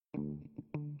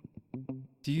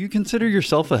Do you consider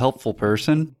yourself a helpful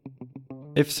person?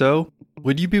 If so,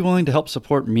 would you be willing to help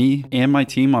support me and my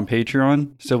team on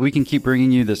Patreon so we can keep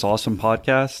bringing you this awesome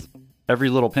podcast? Every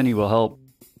little penny will help.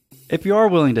 If you are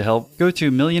willing to help, go to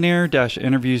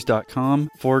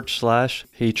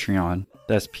millionaire-interviews.com/Patreon.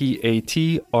 That's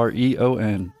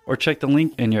Patreon, or check the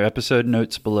link in your episode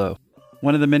notes below.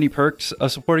 One of the many perks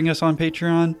of supporting us on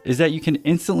Patreon is that you can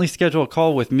instantly schedule a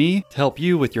call with me to help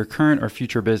you with your current or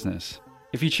future business.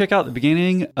 If you check out the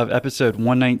beginning of episode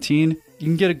 119, you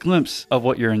can get a glimpse of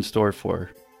what you're in store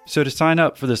for. So to sign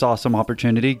up for this awesome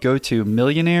opportunity, go to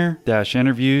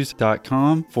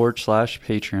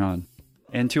millionaire-interviews.com/Patreon.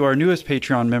 And to our newest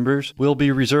Patreon members, we'll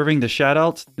be reserving the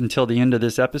shoutouts until the end of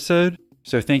this episode.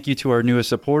 So thank you to our newest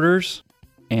supporters.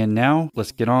 And now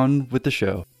let's get on with the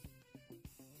show.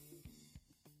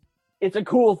 It's a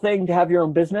cool thing to have your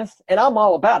own business, and I'm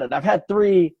all about it. I've had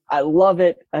 3. I love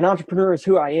it. An entrepreneur is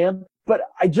who I am, but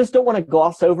I just don't want to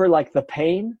gloss over like the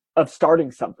pain of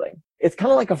starting something. It's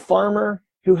kind of like a farmer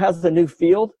who has a new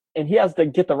field, and he has to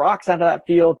get the rocks out of that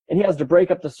field, and he has to break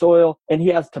up the soil, and he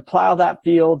has to plow that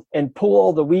field and pull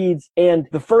all the weeds. And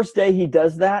the first day he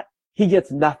does that, he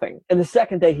gets nothing. And the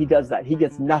second day he does that, he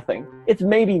gets nothing. It's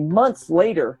maybe months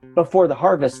later before the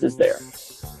harvest is there.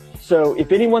 So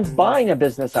if anyone's buying a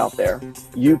business out there,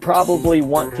 you probably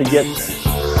want to get...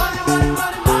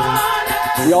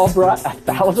 We all brought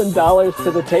 $1,000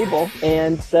 to the table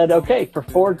and said, okay, for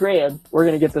 $4,000, we're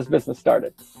going to get this business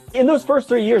started. In those first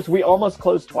 3 years, we almost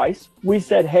closed twice. We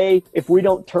said, hey, if we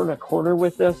don't turn a corner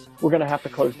with this, we're going to have to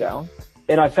close down.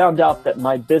 And I found out that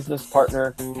my business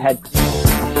partner had...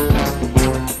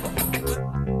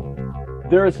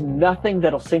 There is nothing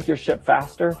that'll sink your ship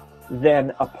faster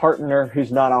than a partner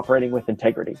who's not operating with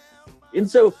integrity. And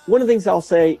so one of the things I'll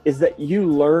say is that you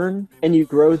learn and you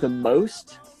grow the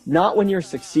most, not when you're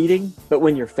succeeding, but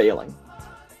when you're failing.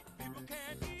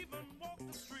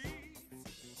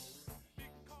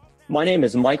 My name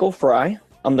is Michael Fry.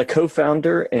 I'm the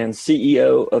co-founder and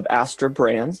CEO of Astra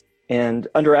Brands. And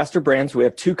under Astra Brands, we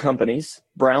have 2 companies,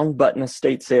 Brown Button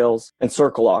Estate Sales and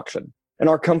Circle Auction. And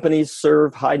our companies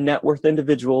serve high net worth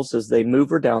individuals as they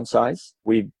move or downsize.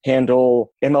 We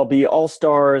handle MLB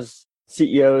All-Stars,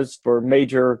 CEOs for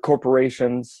major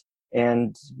corporations.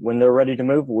 And when they're ready to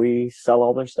move, we sell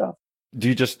all their stuff. Do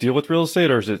you just deal with real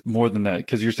estate, or is it more than that?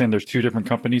 Because you're saying there's 2 different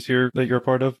companies here that you're a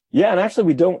part of? Yeah, and actually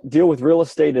we don't deal with real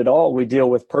estate at all. We deal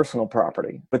with personal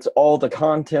property. It's all the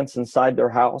contents inside their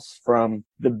house, from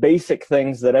the basic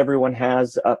things that everyone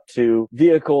has up to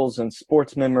vehicles and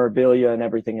sports memorabilia and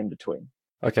everything in between.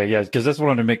 Okay, yeah, because that's what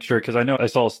I wanted to make sure, because I know I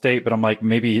saw estate, but I'm like,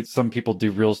 maybe some people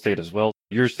do real estate as well.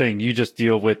 You're saying you just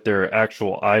deal with their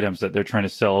actual items that they're trying to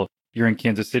sell. You're in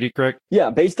Kansas City, correct?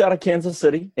 Yeah, based out of Kansas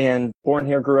City and born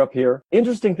here, grew up here.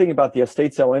 Interesting thing about the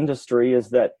estate sale industry is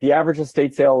that the average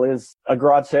estate sale is a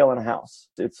garage sale in a house.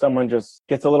 It's someone just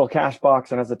gets a little cash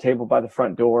box and has a table by the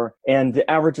front door. And the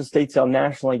average estate sale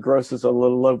nationally grosses a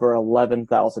little over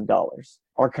 $11,000.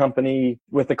 Our company,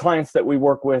 with the clients that we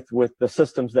work with the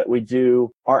systems that we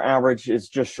do, our average is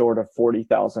just short of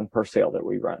 $40,000 per sale that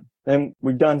we run. And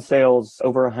we've done sales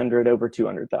over 100, over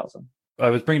 200,000. I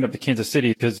was bringing up the Kansas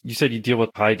City because you said you deal with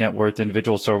high net worth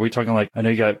individuals. So are we talking like, I know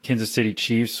you got Kansas City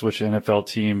Chiefs, which is an NFL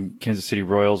team, Kansas City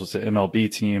Royals, which is an MLB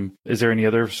team. Is there any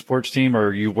other sports team, or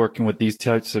are you working with these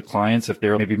types of clients if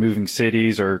they're maybe moving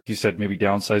cities, or you said maybe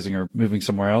downsizing or moving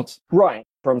somewhere else? Right.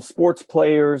 From sports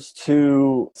players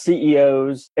to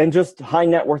CEOs and just high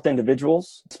net worth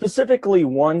individuals. Specifically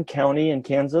one county in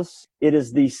Kansas. It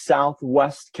is the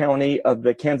southwest county of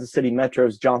the Kansas City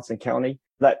Metro's Johnson County.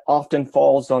 That often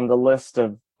falls on the list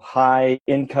of high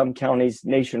income counties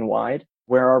nationwide,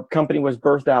 where our company was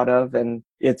birthed out of. And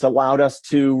it's allowed us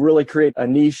to really create a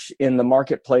niche in the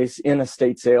marketplace in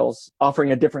estate sales,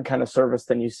 offering a different kind of service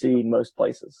than you see most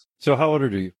places. So how old are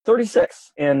you?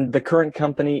 36. And the current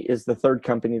company is the 3rd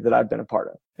company that I've been a part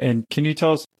of. And can you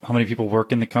tell us how many people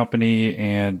work in the company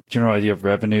and general idea of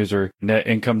revenues or net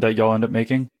income that y'all end up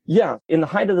making? Yeah. In the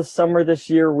height of the summer this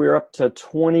year, we're up to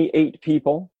 28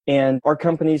 people. And our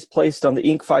company's placed on the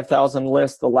Inc. 5000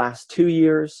 list the last 2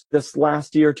 years. This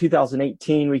last year,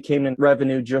 2018, we came in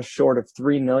revenue just short of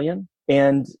 $3 million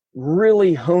and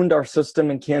really honed our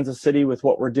system in Kansas City with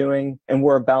what we're doing. And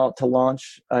we're about to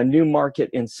launch a new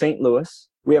market in St. Louis.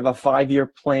 We have a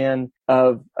 5-year plan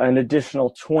of an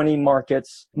additional 20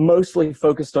 markets, mostly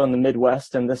focused on the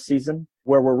Midwest in this season,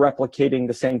 where we're replicating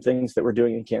the same things that we're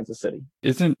doing in Kansas City.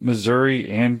 Isn't Missouri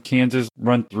and Kansas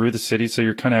run through the city? So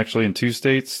you're kind of actually in 2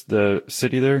 states, the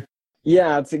city there?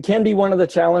 Yeah, it can be one of the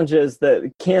challenges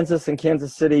that Kansas and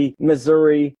Kansas City,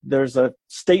 Missouri, there's a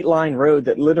state line road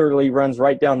that literally runs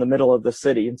right down the middle of the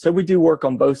city. And so we do work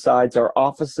on both sides. Our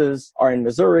offices are in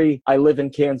Missouri. I live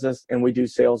in Kansas, and we do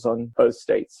sales on both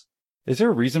states. Is there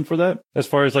a reason for that as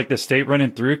far as like the state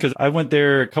running through? Because I went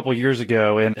there a couple of years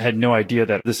ago and had no idea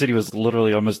that the city was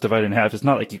literally almost divided in half. It's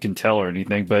not like you can tell or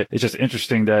anything, but it's just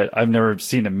interesting that I've never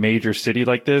seen a major city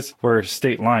like this where a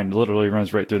state line literally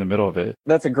runs right through the middle of it.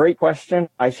 That's a great question.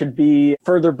 I should be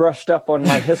further brushed up on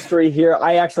my history here.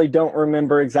 I actually don't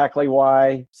remember exactly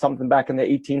why, something back in the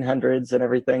 1800s and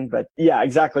everything, but yeah,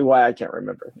 exactly why I can't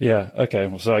remember. Yeah. Okay.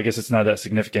 Well, so I guess it's not that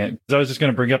significant. I was just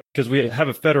going to bring up because we have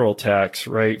a federal tax,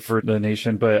 right, for the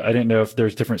nation, but I didn't know if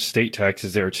there's different state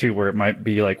taxes there too, where it might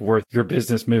be like worth your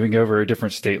business moving over a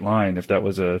different state line if that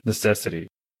was a necessity.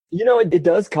 You know, it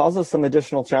does cause us some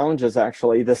additional challenges,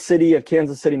 actually. The city of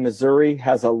Kansas City, Missouri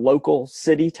has a local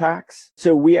city tax.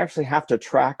 So we actually have to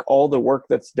track all the work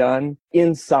that's done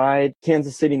inside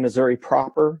Kansas City, Missouri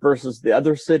proper versus the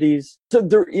other cities. So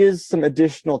there is some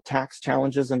additional tax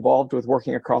challenges involved with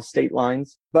working across state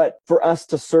lines. But for us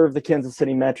to serve the Kansas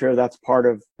City Metro, that's part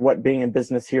of what being in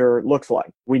business here looks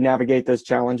like. We navigate those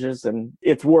challenges, and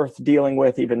it's worth dealing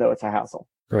with, even though it's a hassle.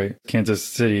 Right. Kansas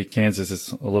City, Kansas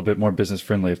is a little bit more business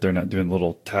friendly if they're not doing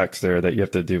little tax there that you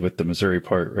have to do with the Missouri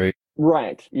part, right?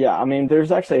 Right. Yeah. I mean,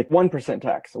 there's actually a 1%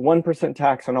 tax, 1%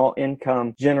 tax on all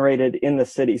income generated in the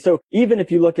city. So even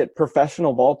if you look at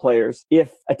professional ball players,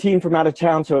 if a team from out of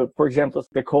town, so for example, if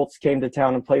the Colts came to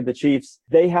town and played the Chiefs,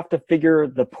 they have to figure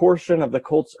the portion of the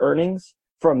Colts earnings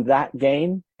from that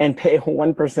game and pay a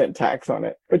 1% tax on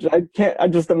it, which I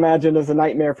just imagine is a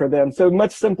nightmare for them. So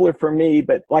much simpler for me,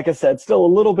 but like I said, still a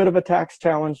little bit of a tax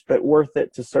challenge, but worth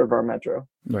it to serve our metro.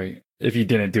 Right. If you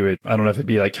didn't do it, I don't know if it'd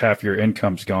be like half your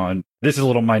income's gone. This is a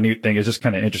little minute thing. It's just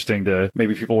kind of interesting to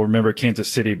maybe people remember Kansas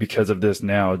City because of this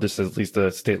now, just at least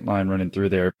the state line running through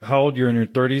there. How old? You're in your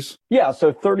 30s? Yeah,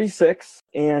 so 36,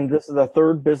 and this is the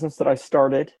third business that I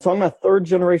started. So I'm a third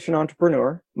generation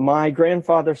entrepreneur. My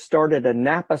grandfather started a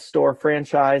Napa store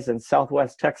franchise in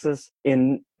Southwest Texas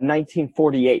in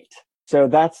 1948. So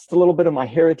that's a little bit of my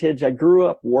heritage. I grew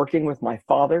up working with my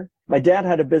father. My dad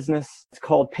had a business. It's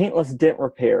called Paintless Dent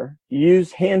Repair. You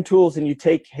use hand tools and you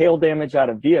take hail damage out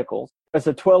of vehicles. As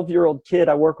a 12-year-old kid,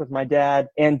 I work with my dad.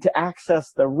 And to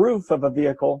access the roof of a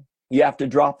vehicle, you have to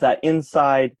drop that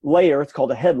inside layer. It's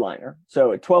called a headliner.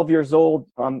 So at 12 years old,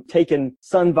 I'm taking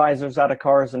sun visors out of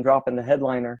cars and dropping the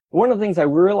headliner. One of the things I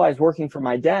realized working for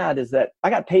my dad is that I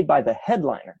got paid by the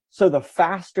headliner. So the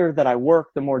faster that I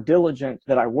work, the more diligent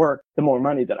that I work, the more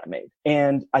money that I made.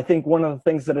 And I think one of the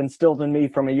things that instilled in me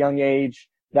from a young age,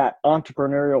 that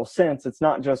entrepreneurial sense, it's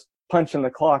not just punching the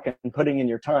clock and putting in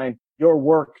your time. Your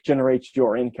work generates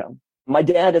your income. My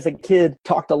dad, as a kid,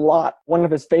 talked a lot. One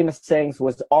of his famous sayings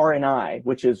was R&I,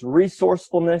 which is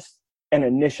resourcefulness and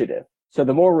initiative. So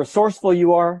the more resourceful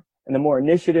you are and the more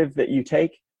initiative that you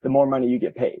take, the more money you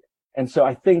get paid. And so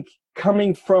I think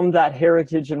coming from that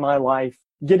heritage in my life,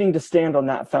 getting to stand on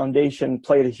that foundation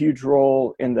played a huge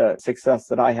role in the success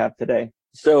that I have today.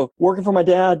 So working for my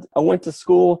dad, I went to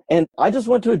school and I just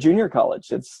went to a junior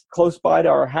college. It's close by to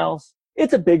our house.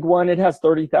 It's a big one. It has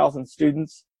 30,000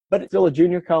 students. But it's still a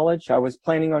junior college. I was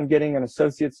planning on getting an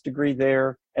associate's degree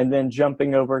there and then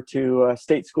jumping over to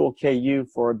State School KU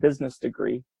for a business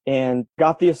degree, and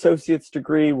got the associate's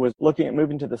degree, was looking at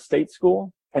moving to the state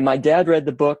school. And my dad read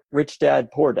the book, Rich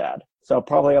Dad, Poor Dad. So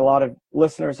probably a lot of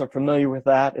listeners are familiar with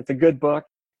that. It's a good book.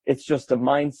 It's just a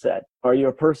mindset. Are you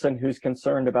a person who's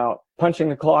concerned about punching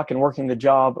the clock and working the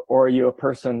job, or are you a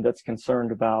person that's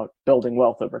concerned about building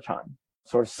wealth over time,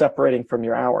 sort of separating from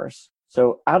your hours?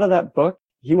 So out of that book,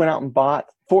 he went out and bought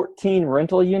 14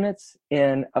 rental units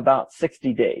in about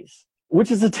 60 days, which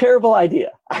is a terrible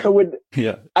idea. I would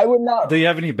not. Do you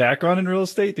have any background in real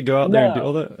estate to go out there and do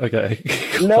all that? Okay.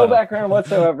 No background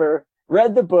whatsoever.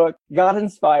 Read the book, got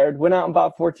inspired, went out and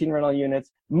bought 14 rental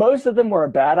units. Most of them were a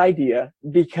bad idea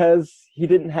because he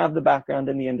didn't have the background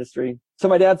in the industry. So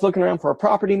my dad's looking around for a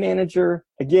property manager.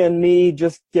 Again, me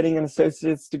just getting an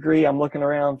associate's degree, I'm looking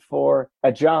around for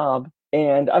a job.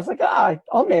 And I was like,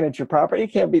 I'll manage your property.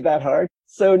 It can't be that hard.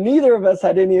 So neither of us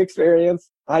had any experience.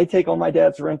 I take on my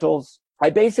dad's rentals. I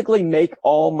basically make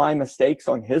all my mistakes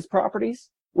on his properties,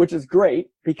 which is great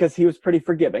because he was pretty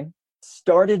forgiving.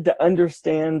 Started to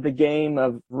understand the game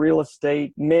of real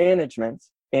estate management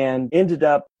and ended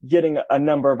up getting a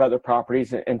number of other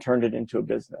properties and turned it into a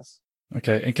business.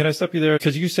 Okay. And can I stop you there?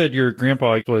 Because you said your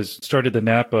grandpa started the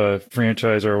Napa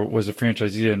franchise or was a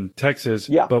franchisee in Texas.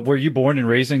 Yeah. But were you born and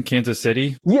raised in Kansas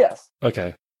City? Yes.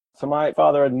 Okay. So my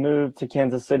father had moved to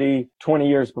Kansas City 20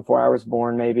 years before I was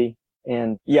born, maybe.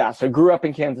 And yeah, so grew up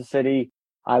in Kansas City.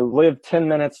 I lived 10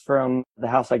 minutes from the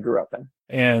house I grew up in.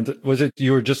 And was it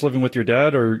you were just living with your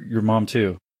dad or your mom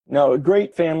too? No, a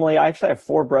great family. I actually have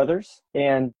 4 brothers,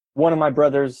 and one of my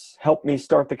brothers helped me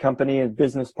start the company, a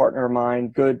business partner of mine,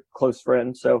 good, close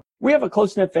friend. So we have a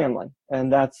close-knit family.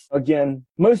 And that's, again,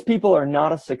 most people are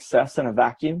not a success in a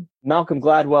vacuum. Malcolm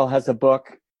Gladwell has a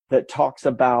book that talks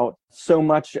about so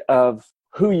much of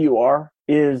who you are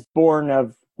is born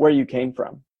of where you came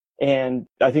from. And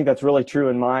I think that's really true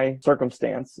in my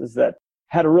circumstance, is that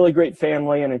I had a really great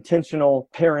family and intentional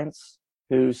parents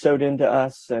who sewed into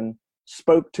us and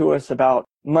spoke to us about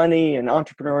money and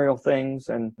entrepreneurial things.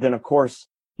 And then, of course,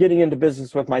 getting into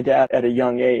business with my dad at a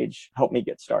young age helped me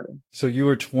get started. So you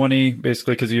were 20,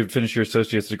 basically, because you had finished your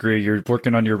associate's degree. You're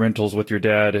working on your rentals with your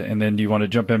dad, and then you want to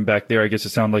jump in back there. I guess it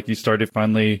sounded like you started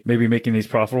finally maybe making these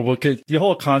profitable. Because the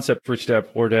whole concept, Rich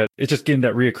Dad, Poor Dad, it's just getting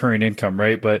that reoccurring income,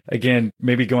 right? But again,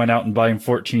 maybe going out and buying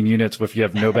 14 units if you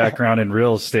have no background in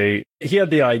real estate. He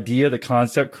had the idea, the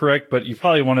concept correct, but you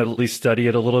probably want to at least study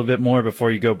it a little bit more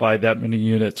before you go buy that many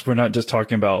units. We're not just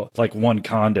talking about like one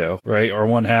condo, right? Or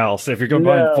one house. If you're going to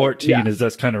buy 14,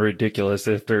 that's kind of ridiculous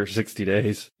after 60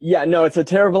 days. Yeah, no, it's a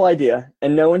terrible idea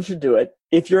and no one should do it.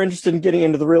 If you're interested in getting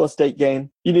into the real estate game,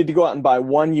 you need to go out and buy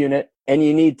 1 unit and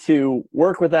you need to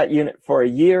work with that unit for a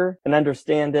year and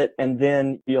understand it. And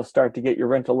then you'll start to get your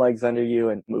rental legs under you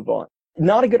and move on.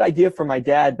 Not a good idea for my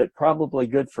dad, but probably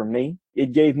good for me.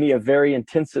 It gave me a very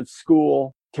intensive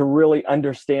school to really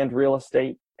understand real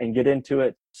estate and get into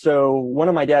it. So one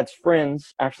of my dad's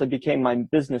friends actually became my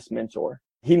business mentor.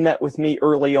 He met with me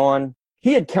early on.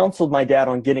 He had counseled my dad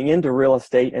on getting into real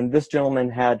estate, and this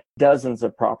gentleman had dozens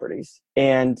of properties.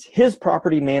 And his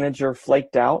property manager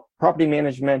flaked out. Property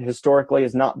management historically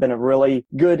has not been a really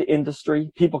good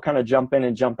industry. People kind of jump in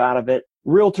and jump out of it.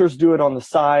 Realtors do it on the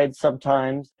side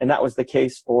sometimes, and that was the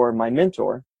case for my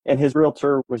mentor. And his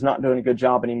realtor was not doing a good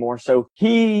job anymore. So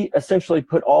he essentially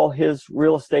put all his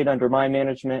real estate under my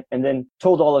management and then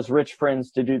told all his rich friends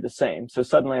to do the same. So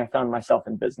suddenly I found myself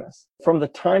in business. From the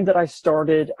time that I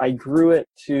started, I grew it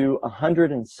to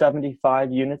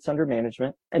 175 units under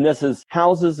management. And this is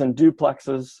houses and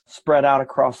duplexes spread out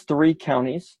across 3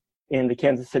 counties in the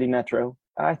Kansas City metro.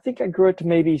 I think I grew it to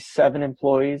maybe 7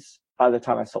 employees by the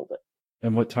time I sold it.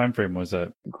 And what time frame was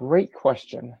that? Great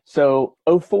question. So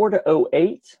 04 to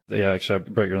 08. Yeah, actually, I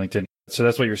brought your LinkedIn. So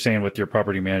that's what you're saying with your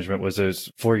property management was those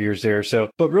 4 years there.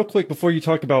 So, but real quick, before you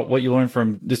talk about what you learned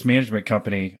from this management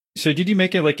company, so did you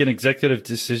make it like an executive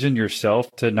decision yourself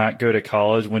to not go to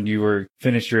college when you were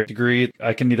finished your degree?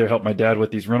 I can either help my dad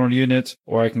with these rental units,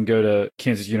 or I can go to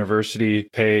Kansas University,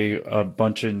 pay a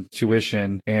bunch in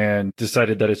tuition, and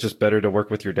decided that it's just better to work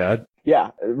with your dad?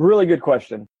 Yeah, really good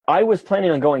question. I was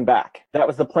planning on going back. That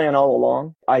was the plan all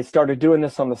along. I started doing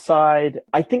this on the side.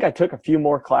 I think I took a few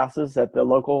more classes at the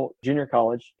local junior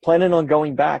college, planning on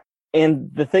going back. And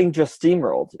the thing just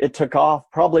steamrolled. It took off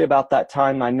probably about that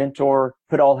time. My mentor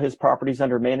put all his properties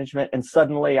under management, and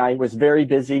suddenly I was very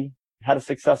busy, had a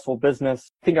successful business.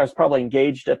 I think I was probably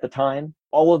engaged at the time.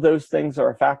 All of those things are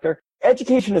a factor.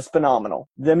 Education is phenomenal.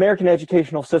 The American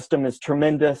educational system is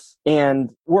tremendous,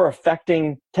 and we're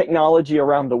affecting technology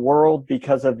around the world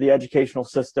because of the educational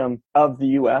system of the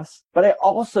U.S. But I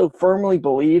also firmly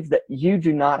believe that you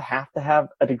do not have to have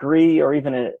a degree or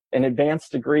even an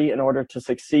advanced degree in order to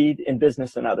succeed in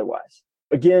business and otherwise.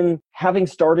 Again, having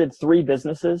started 3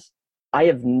 businesses, I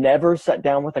have never sat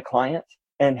down with a client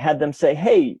and had them say,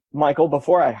 "Hey, Michael,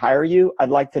 before I hire you, I'd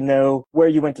like to know where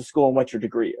you went to school and what your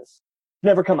degree is."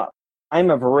 Never come up. I'm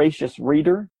a voracious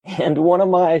reader, and one of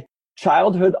my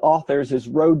childhood authors is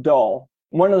Roald Dahl.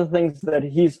 One of the things that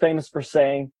he's famous for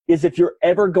saying is if you're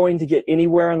ever going to get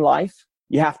anywhere in life,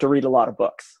 you have to read a lot of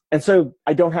books. And so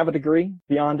I don't have a degree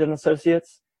beyond an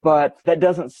associate's, but that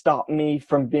doesn't stop me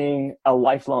from being a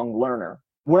lifelong learner.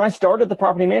 When I started the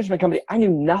property management company, I knew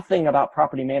nothing about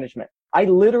property management. I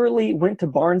literally went to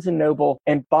Barnes & Noble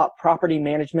and bought Property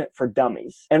Management for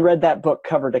Dummies and read that book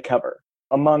cover to cover,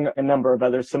 among a number of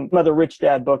others, some other Rich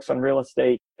Dad books on real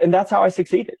estate. And that's how I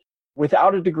succeeded.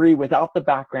 Without a degree, without the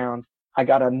background, I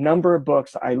got a number of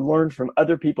books. I learned from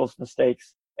other people's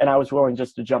mistakes, and I was willing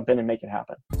just to jump in and make it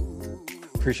happen.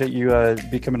 Appreciate you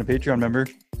becoming a Patreon member.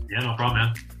 Yeah, no problem,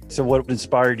 man. So what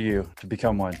inspired you to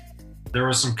become one? There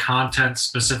was some content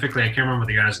specifically, I can't remember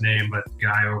the guy's name, but the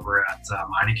guy over at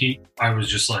Meineke, I was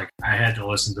just like, I had to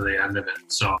listen to the end of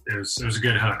it. So it was a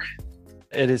good hook.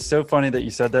 It is so funny that you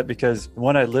said that because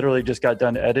when I literally just got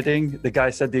done editing, the guy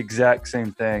said the exact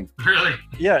same thing. Really?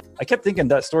 Yeah. I kept thinking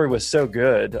that story was so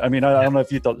good. I mean, I don't know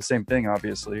if you thought the same thing,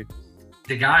 obviously.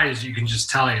 The guy is, you can just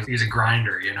tell he's a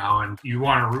grinder, and you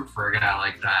want to root for a guy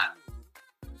like that.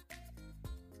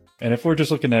 And if we're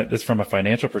just looking at this from a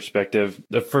financial perspective,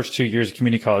 the first 2 years of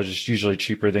community college is usually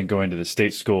cheaper than going to the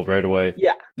state school right away.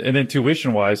 Yeah. And then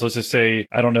tuition wise, let's just say,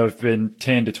 I don't know if it's been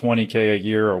 10 to 20K a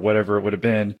year or whatever it would have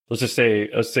been. Let's say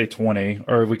 20,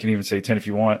 or we can even say 10 if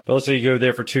you want. But let's say you go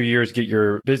there for 2 years, get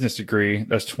your business degree.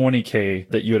 That's 20K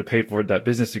that you would have paid for that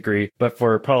business degree. But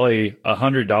for probably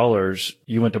 $100,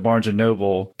 you went to Barnes and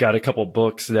Noble, got a couple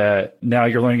books that now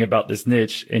you're learning about this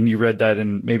niche, and you read that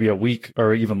in maybe a week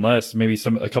or even less, maybe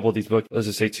a couple of these books, let's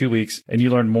just say 2 weeks, and you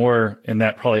learn more in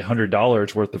that probably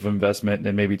 $100 worth of investment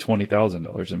than maybe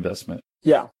 $20,000 investment.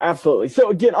 Yeah, absolutely.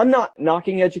 So again, I'm not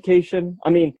knocking education.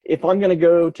 I mean, if I'm going to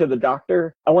go to the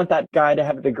doctor, I want that guy to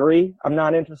have a degree. I'm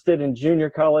not interested in junior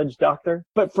college doctor.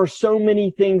 But for so many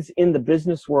things in the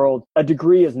business world, a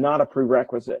degree is not a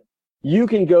prerequisite. You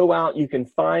can go out, you can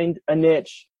find a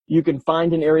niche, you can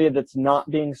find an area that's not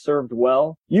being served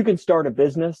well. You can start a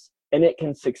business and it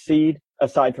can succeed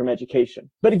aside from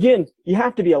education. But again, you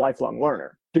have to be a lifelong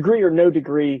learner. Degree or no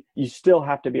degree, you still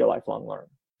have to be a lifelong learner.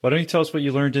 Why don't you tell us what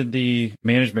you learned in the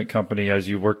management company as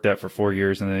you worked that for 4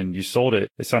 years and then you sold it?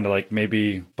 It sounded like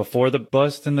maybe before the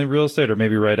bust in the real estate or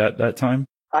maybe right at that time.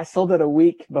 I sold it a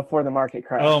week before the market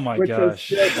crash. Oh my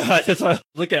gosh.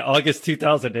 Look at August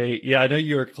 2008. Yeah, I know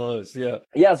you were close. Yeah.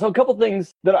 Yeah. So a couple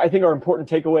things that I think are important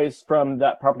takeaways from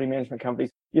that property management company.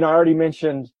 I already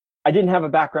mentioned I didn't have a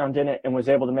background in it and was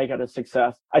able to make it a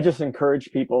success. I just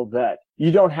encourage people that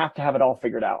you don't have to have it all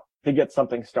figured out to get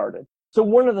something started. So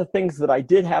one of the things that I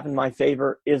did have in my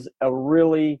favor is a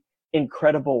really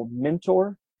incredible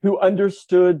mentor who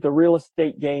understood the real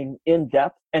estate game in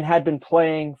depth and had been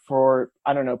playing for,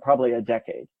 I don't know, probably a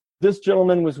decade. This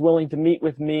gentleman was willing to meet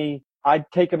with me. I'd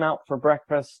take him out for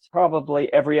breakfast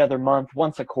probably every other month,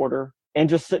 once a quarter, and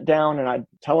just sit down and I'd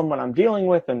tell him what I'm dealing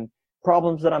with and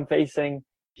problems that I'm facing.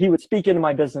 He would speak into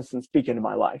my business and speak into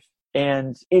my life.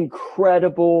 And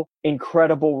incredible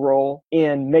role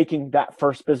in making that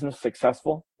first business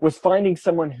successful was finding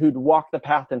someone who'd walk the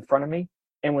path in front of me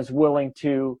and was willing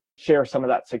to share some of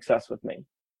that success with me.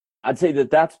 I'd say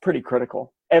that that's pretty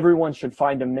critical. Everyone should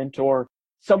find a mentor,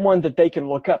 someone that they can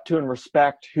look up to and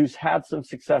respect, who's had some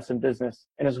success in business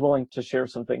and is willing to share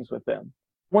some things with them.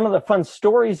 One of the fun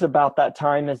stories about that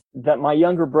time is that my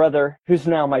younger brother, who's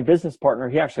now my business partner,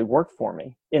 he actually worked for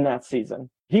me in that season.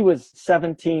 He was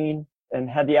 17 and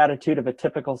had the attitude of a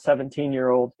typical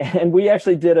 17-year-old. And we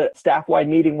actually did a staff-wide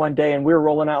meeting one day and we were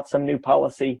rolling out some new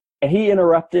policy. And he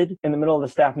interrupted in the middle of the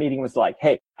staff meeting, was like,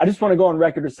 "Hey, I just want to go on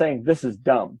record as saying this is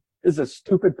dumb. This is a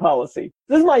stupid policy."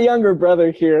 This is my younger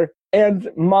brother here. And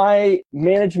my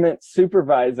management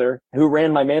supervisor who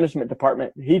ran my management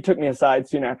department, he took me aside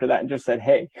soon after that and just said,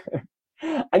 "Hey,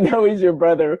 I know he's your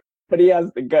brother, but he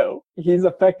has to go. He's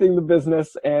affecting the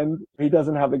business and he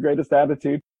doesn't have the greatest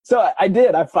attitude." So I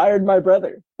did. I fired my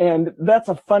brother. And that's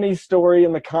a funny story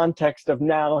in the context of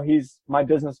now he's my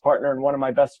business partner and one of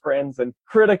my best friends and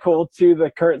critical to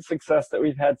the current success that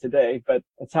we've had today. But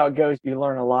that's how it goes. You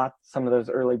learn a lot, some of those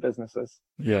early businesses.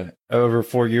 Yeah. Over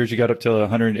 4 years, you got up to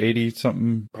 180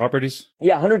 something properties?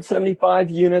 Yeah.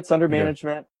 175 units under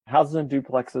management, houses and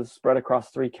duplexes spread across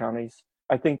 3 counties.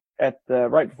 I think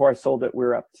right before I sold it, we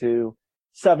were up to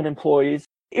 7 employees.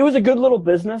 It was a good little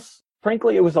business.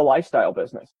 Frankly, it was a lifestyle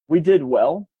business. We did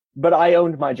well, but I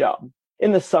owned my job.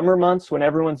 In the summer months when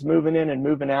everyone's moving in and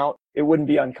moving out, it wouldn't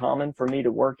be uncommon for me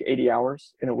to work 80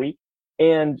 hours in a week.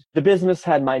 And the business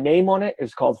had my name on it. It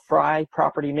was called Fry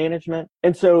Property Management.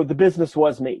 And so the business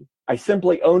was me. I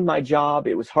simply owned my job.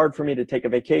 It was hard for me to take a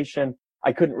vacation.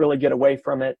 I couldn't really get away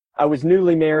from it. I was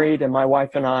newly married and my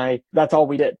wife and I, that's all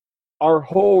we did. Our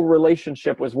whole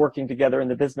relationship was working together in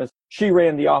the business. She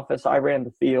ran the office. I ran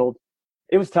the field.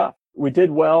 It was tough. We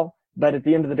did well, but at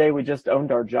the end of the day, we just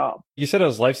owned our job. You said it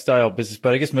was lifestyle business,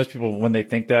 but I guess most people, when they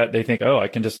think that, they think, oh, I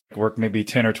can just work maybe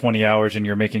 10 or 20 hours and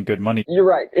you're making good money. You're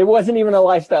right. It wasn't even a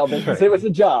lifestyle business. Right. It was a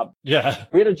job. Yeah.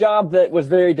 We had a job that was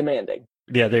very demanding.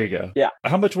 Yeah, there you go. Yeah.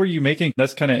 How much were you making?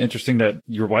 That's kind of interesting that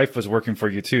your wife was working for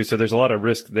you too. So there's a lot of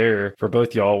risk there for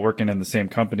both y'all working in the same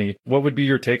company. What would be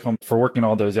your take home for working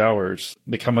all those hours?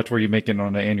 Like how much were you making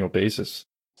on an annual basis?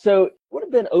 So it would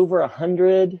have been over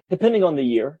 100, depending on the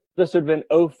year. This would have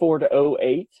been 04 to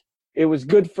 08. It was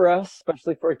good for us,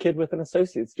 especially for a kid with an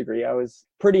associate's degree. I was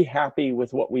pretty happy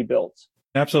with what we built.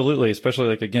 Absolutely. Especially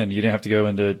like, again, you didn't have to go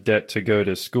into debt to go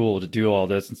to school to do all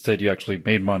this. Instead, you actually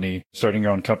made money starting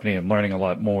your own company and learning a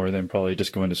lot more than probably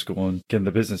just going to school and getting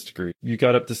the business degree. You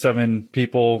got up to 7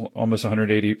 people, almost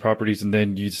 180 properties, and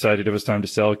then you decided it was time to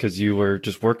sell because you were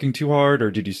just working too hard,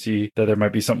 or did you see that there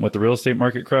might be something with the real estate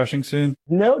market crashing soon?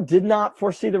 No, did not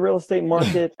foresee the real estate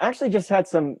market. Actually just had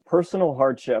some personal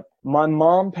hardship. My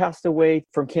mom passed away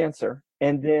from cancer.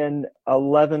 And then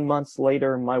 11 months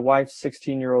later, my wife's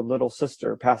 16-year-old little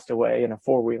sister passed away in a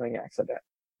four-wheeling accident.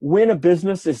 When a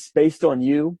business is based on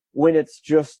you, when it's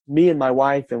just me and my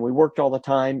wife and we worked all the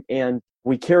time and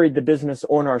we carried the business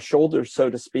on our shoulders, so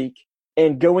to speak,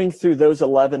 and going through those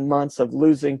 11 months of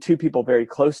losing two people very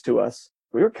close to us,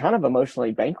 we were kind of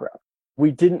emotionally bankrupt.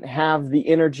 We didn't have the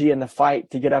energy and the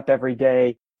fight to get up every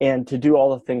day and to do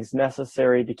all the things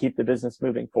necessary to keep the business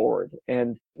moving forward.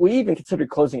 And we even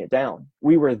considered closing it down.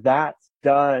 We were that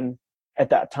done at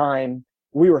that time.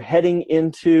 We were heading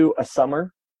into a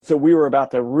summer. So we were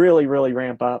about to really, really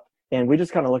ramp up. And we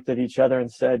just kind of looked at each other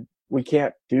and said, we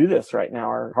can't do this right now.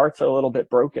 Our hearts are a little bit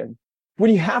broken.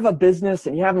 When you have a business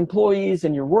and you have employees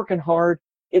and you're working hard,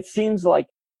 it seems like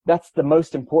that's the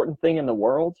most important thing in the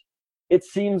world. It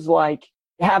seems like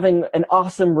having an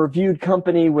awesome reviewed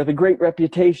company with a great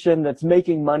reputation that's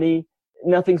making money,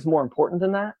 nothing's more important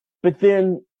than that. But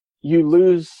then you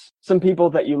lose some people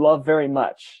that you love very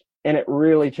much, and it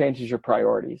really changes your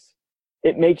priorities.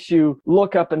 It makes you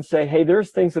look up and say, hey, there's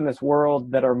things in this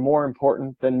world that are more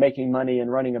important than making money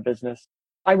and running a business.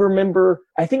 I remember,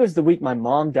 I think it was the week my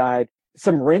mom died,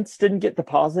 some rents didn't get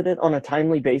deposited on a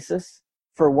timely basis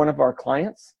for one of our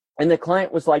clients. And the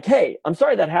client was like, hey, I'm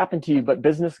sorry that happened to you, but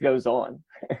business goes on.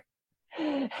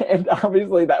 And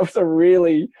obviously that was a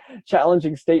really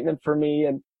challenging statement for me.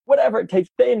 And whatever it takes,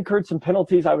 they incurred some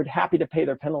penalties. I would happy to pay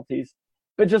their penalties.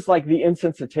 But just like the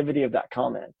insensitivity of that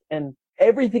comment. And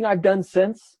everything I've done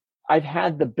since, I've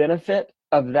had the benefit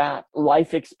of that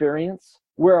life experience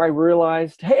where I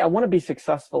realized, hey, I want to be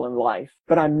successful in life,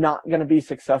 but I'm not going to be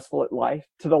successful at life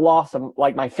to the loss of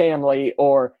like my family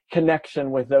or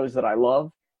connection with those that I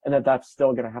love. And that's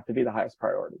still going to have to be the highest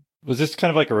priority. Was this kind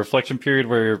of like a reflection period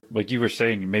where, like you were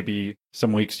saying, maybe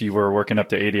some weeks you were working up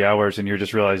to 80 hours and you're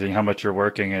just realizing how much you're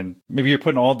working and maybe you're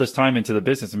putting all this time into the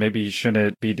business and maybe you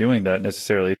shouldn't be doing that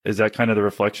necessarily? Is that kind of the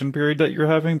reflection period that you're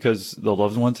having because the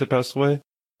loved ones had passed away?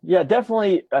 Yeah,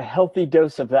 definitely a healthy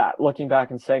dose of that, looking back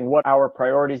and saying what our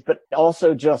priorities, but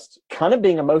also just kind of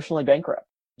being emotionally bankrupt,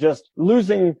 just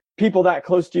losing people that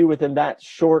close to you within that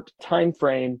short time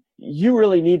frame. You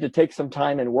really need to take some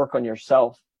time and work on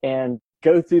yourself and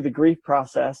go through the grief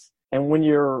process. And when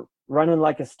you're running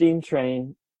like a steam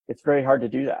train, it's very hard to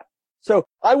do that. So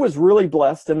I was really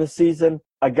blessed in this season.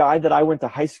 A guy that I went to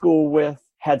high school with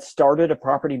had started a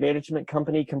property management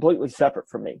company completely separate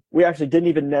from me. We actually didn't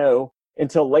even know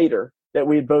until later that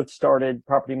we had both started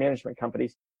property management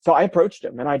companies. So I approached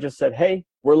him and I just said, hey,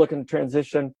 we're looking to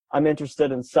transition. I'm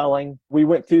interested in selling. We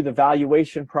went through the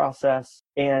valuation process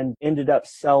and ended up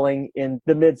selling in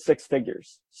the mid six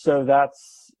figures. So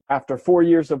that's after 4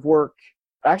 years of work,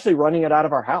 actually running it out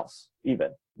of our house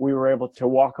even. We were able to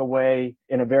walk away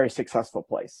in a very successful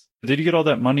place. Did you get all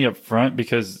that money up front?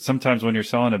 Because sometimes when you're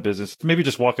selling a business, maybe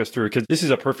just walk us through, because this is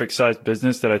a perfect size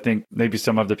business that I think maybe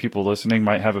some of the people listening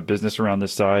might have a business around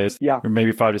this size, or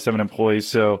maybe 5 to 7 employees.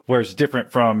 So where it's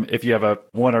different from if you have a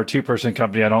 1 or 2 person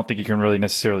company, I don't think you can really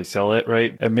necessarily sell it,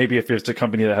 right? And maybe if it's a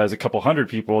company that has a couple hundred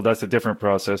people, that's a different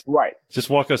process. Right.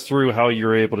 Just walk us through how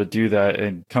you're able to do that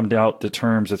and come out to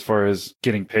terms as far as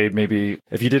getting paid. Maybe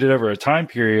if you did it over a time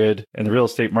period and the real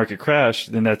estate market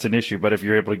crashed, then that's an issue. But if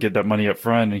you're able to get that money up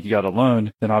front and you got a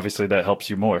loan, then obviously that helps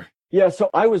you more. Yeah, so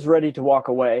I was ready to walk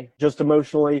away just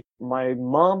emotionally. My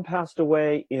mom passed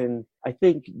away in, I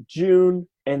think, June.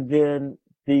 And then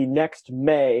the next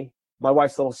May, my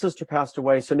wife's little sister passed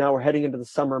away. So now we're heading into the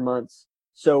summer months.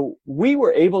 So we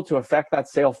were able to effect that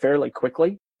sale fairly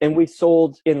quickly. And we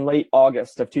sold in late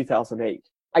August of 2008.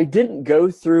 I didn't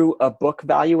go through a book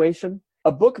valuation.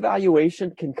 A book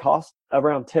valuation can cost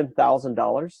around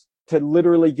 $10,000 to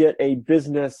literally get a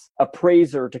business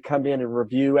appraiser to come in and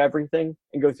review everything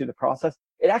and go through the process.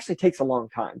 It actually takes a long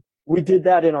time. We did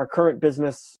that in our current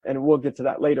business, and we'll get to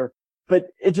that later, but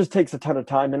it just takes a ton of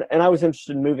time. And I was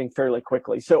interested in moving fairly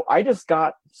quickly. So I just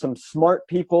got some smart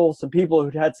people, some people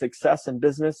who'd had success in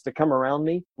business to come around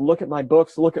me, look at my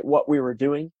books, look at what we were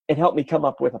doing, and help me come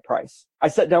up with a price. I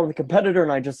sat down with a competitor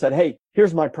and I just said, hey,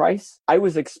 here's my price. I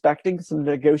was expecting some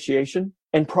negotiation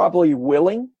and probably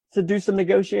willing to do some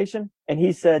negotiation. And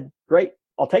he said, great,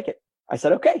 I'll take it. I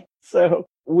said, okay. So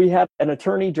we had an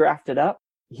attorney drafted up.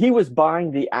 He was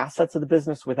buying the assets of the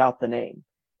business without the name.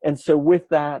 And so with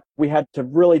that, we had to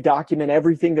really document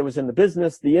everything that was in the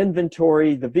business, the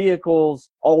inventory, the vehicles,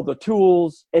 all the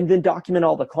tools, and then document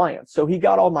all the clients. So he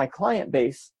got all my client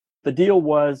base. The deal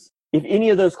was if any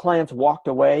of those clients walked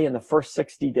away in the first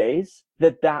 60 days,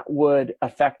 that would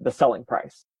affect the selling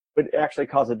price. Would actually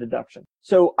cause a deduction.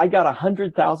 So I got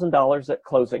 $100,000 at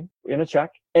closing in a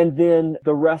check. And then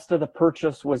the rest of the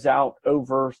purchase was out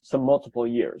over some multiple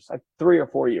years, like 3 or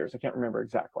 4 years. I can't remember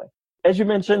exactly. As you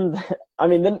mentioned, I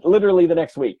mean, then literally the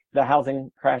next week, the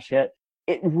housing crash hit.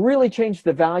 It really changed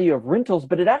the value of rentals,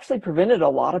 but it actually prevented a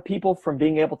lot of people from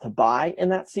being able to buy in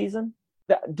that season.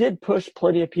 That did push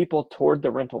plenty of people toward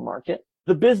the rental market.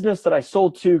 The business that I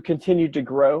sold to continued to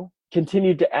grow,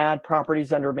 continued to add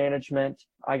properties under management.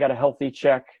 I got a healthy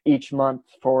check each month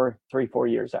for 3-4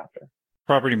 years after.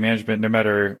 Property management, no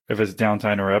matter if it's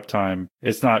downtime or uptime,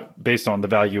 it's not based on the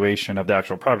valuation of the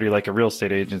actual property like a real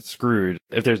estate agent's screwed.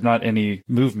 If there's not any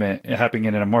movement happening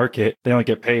in a market, they only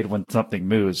get paid when something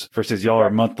moves versus y'all are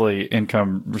monthly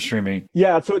income streaming.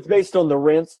 Yeah, so it's based on the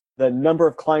rents, the number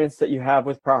of clients that you have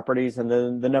with properties, and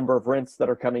then the number of rents that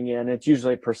are coming in. It's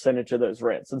usually a percentage of those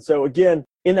rents. And so again,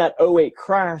 in that '08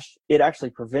 crash, it actually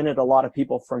prevented a lot of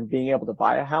people from being able to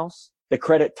buy a house. The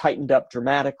credit tightened up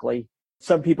dramatically.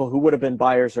 Some people who would have been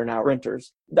buyers are now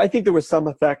renters. I think there was some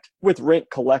effect with rent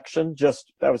collection.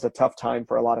 Just that was a tough time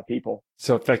for a lot of people.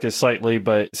 So affected slightly,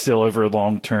 but still over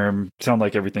long term, sound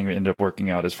like everything ended up working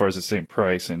out as far as the same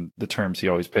price and the terms he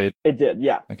always paid. It did,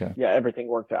 yeah. Okay. Yeah, everything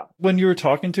worked out. When you were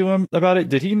talking to him about it,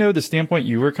 did he know the standpoint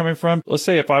you were coming from? Let's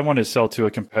say if I wanted to sell to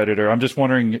a competitor, I'm just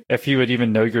wondering if he would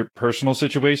even know your personal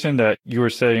situation, that you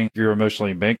were saying you're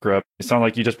emotionally bankrupt. It sounded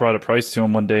like you just brought a price to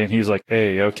him one day and he's like,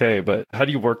 hey, okay. But how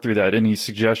do you work through that? Any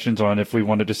suggestions on if we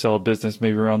wanted to sell a business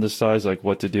maybe around this size, like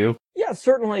what to do? Yeah,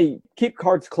 certainly keep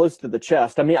cards close to the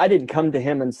chest. I mean, I didn't come to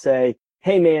him and say,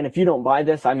 hey, man, if you don't buy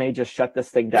this, I may just shut this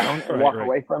thing down and walk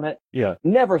away from it. Yeah.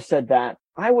 Never said that.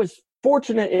 I was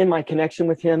fortunate in my connection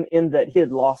with him in that he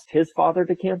had lost his father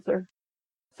to cancer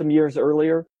some years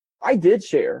earlier. I did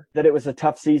share that it was a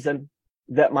tough season,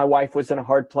 that my wife was in a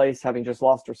hard place, having just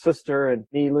lost her sister, and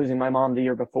me losing my mom the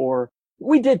year before.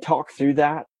 We did talk through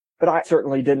that, but I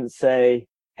certainly didn't say,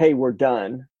 hey, we're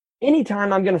done.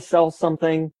 Anytime I'm going to sell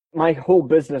something, my whole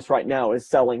business right now is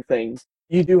selling things.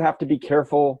 You do have to be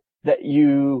careful that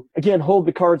you, again, hold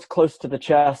the cards close to the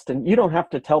chest, and you don't have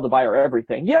to tell the buyer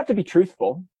everything. You have to be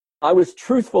truthful. I was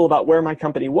truthful about where my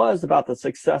company was, about the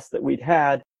success that we'd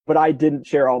had, but I didn't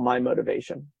share all my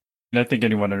motivation. And I think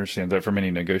anyone understands that from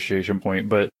any negotiation point,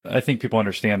 but I think people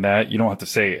understand that you don't have to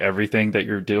say everything that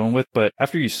you're dealing with. But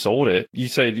after you sold it, you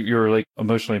said you were like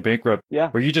emotionally bankrupt.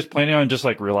 Yeah. Were you just planning on just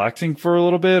like relaxing for a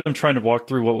little bit? I'm trying to walk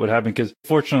through what would happen because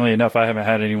fortunately enough, I haven't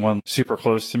had anyone super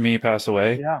close to me pass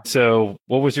away. Yeah. So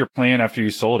what was your plan after you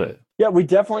sold it? Yeah, we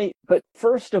definitely, but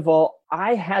first of all,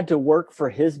 I had to work for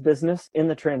his business in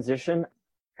the transition.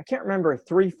 I can't remember,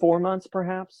 3-4 months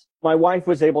perhaps. My wife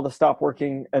was able to stop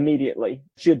working immediately.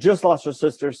 She had just lost her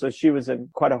sister, so she was in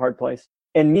quite a hard place.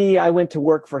 And me, I went to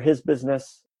work for his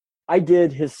business. I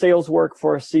did his sales work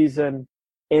for a season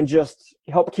and just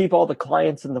helped keep all the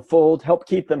clients in the fold, help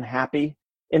keep them happy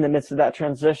in the midst of that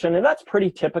transition. And that's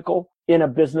pretty typical in a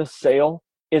business sale,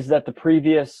 is that the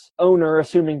previous owner,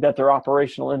 assuming that they're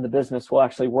operational in the business, will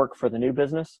actually work for the new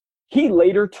business. He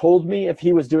later told me if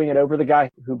he was doing it over, the guy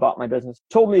who bought my business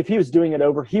told me if he was doing it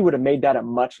over, he would have made that a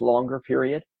much longer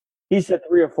period. He said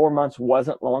 3 or 4 months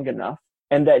wasn't long enough,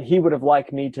 and that he would have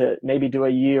liked me to maybe do a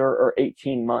year or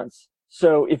 18 months.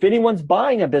 So if anyone's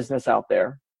buying a business out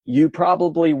there, you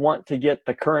probably want to get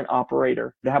the current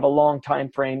operator to have a long time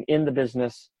frame in the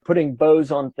business, putting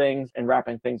bows on things and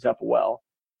wrapping things up well.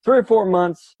 3 or 4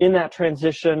 months in that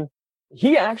transition,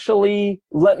 he actually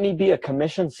let me be a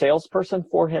commission salesperson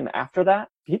for him after that.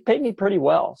 He paid me pretty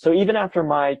well. So even after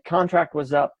my contract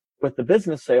was up with the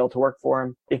business sale to work for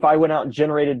him, if I went out and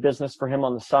generated business for him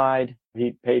on the side,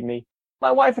 he paid me.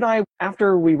 My wife and I,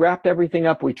 after we wrapped everything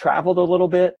up, we traveled a little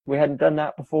bit. We hadn't done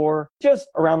that before, just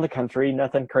around the country,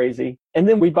 nothing crazy. And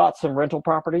then we bought some rental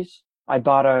properties.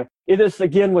 This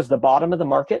again was the bottom of the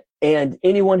market, and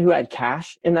anyone who had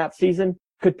cash in that season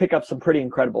could pick up some pretty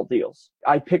incredible deals.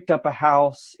 I picked up a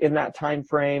house in that time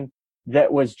frame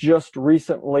that was just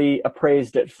recently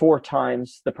appraised at 4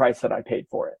 times the price that I paid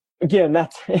for it. Again,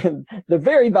 that's in the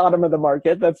very bottom of the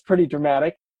market. That's pretty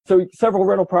dramatic. So several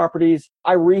rental properties,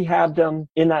 I rehabbed them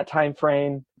in that time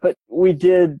frame, but we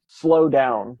did slow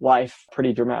down life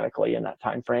pretty dramatically in that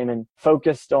time frame and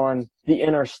focused on the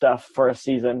inner stuff for a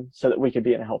season so that we could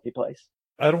be in a healthy place.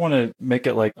 I don't want to make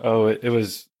it like, oh, it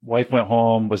was wife went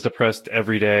home, was depressed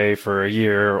every day for a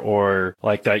year, or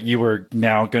like that you were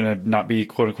now going to not be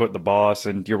quote unquote the boss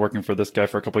and you're working for this guy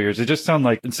for a couple of years. It just sounded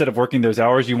like instead of working those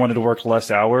hours, you wanted to work less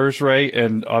hours, right?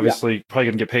 And obviously probably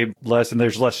going to get paid less, and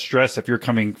there's less stress if you're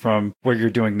coming from where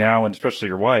you're doing now, and especially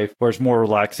your wife, where it's more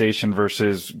relaxation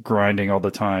versus grinding all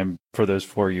the time for those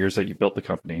 4 years that you built the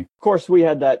company. Of course, we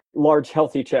had that large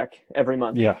healthy check every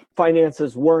month. Yeah.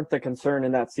 Finances weren't the concern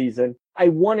in that season. I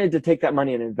wanted to take that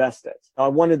money and invest it. I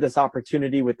wanted this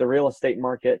opportunity with the real estate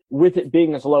market, with it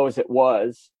being as low as it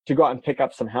was, to go out and pick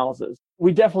up some houses.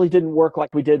 We definitely didn't work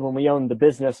like we did when we owned the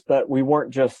business, but we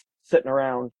weren't just sitting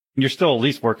around. You're still at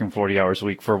least working 40 hours a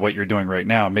week for what you're doing right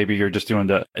now. Maybe you're just doing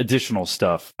the additional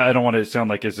stuff. I don't want it to sound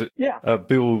like it's a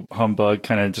boo humbug,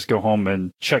 kind of just go home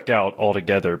and check out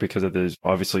altogether because of the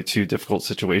obviously two difficult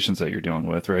situations that you're dealing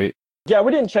with, right? Yeah,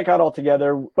 we didn't check out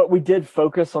altogether, but we did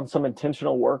focus on some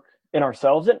intentional work in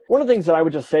ourselves. And one of the things that I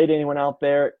would just say to anyone out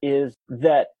there is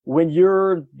that when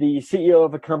you're the CEO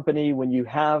of a company, when you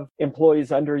have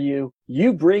employees under you,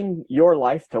 you bring your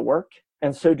life to work,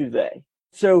 and so do they.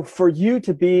 So for you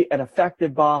to be an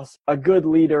effective boss, a good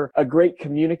leader, a great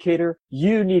communicator,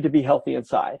 you need to be healthy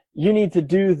inside. You need to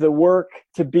do the work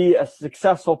to be a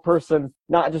successful person,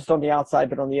 not just on the outside,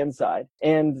 but on the inside.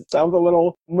 And it sounds a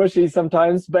little mushy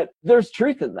sometimes, but there's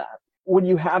truth in that. When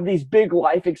you have these big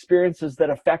life experiences that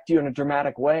affect you in a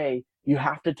dramatic way, you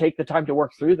have to take the time to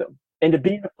work through them and to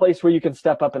be in a place where you can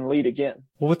step up and lead again.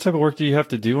 Well, what type of work do you have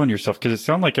to do on yourself? Because it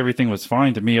sounded like everything was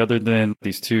fine to me other than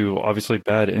these two obviously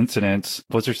bad incidents.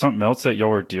 Was there something else that y'all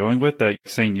were dealing with that you're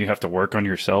saying you have to work on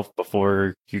yourself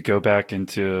before you go back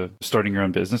into starting your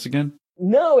own business again?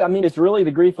 No, I mean, it's really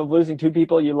the grief of losing two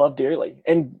people you love dearly.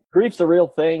 And grief's a real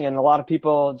thing. And a lot of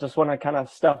people just want to kind of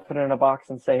stuff it in a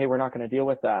box and say, hey, we're not going to deal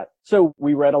with that. So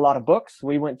we read a lot of books.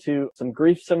 We went to some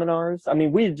grief seminars. I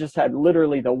mean, we just had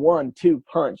literally the 1-2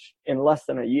 punch in less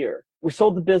than a year. We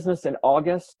sold the business in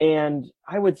August. And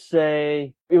I would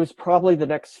say it was probably the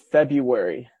next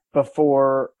February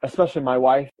before, especially my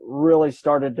wife, really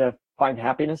started to find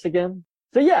happiness again.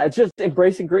 So yeah, it's just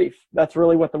embracing grief. That's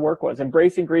really what the work was.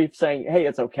 Embracing grief, saying, hey,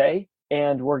 it's okay.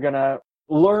 And we're going to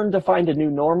learn to find a new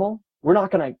normal. We're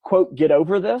not going to, quote, get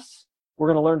over this. We're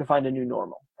going to learn to find a new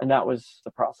normal. And that was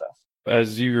the process.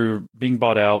 As you're being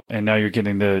bought out and now you're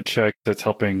getting the check that's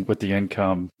helping with the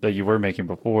income that you were making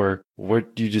before,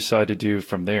 what do you decide to do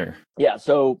from there? Yeah,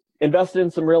 so invested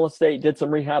in some real estate, did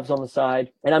some rehabs on the side.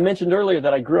 And I mentioned earlier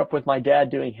that I grew up with my dad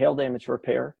doing hail damage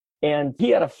repair. And he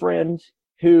had a friend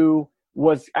who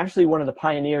was actually one of the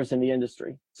pioneers in the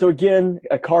industry. So again,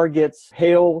 a car gets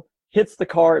hail, hits the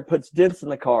car, it puts dents in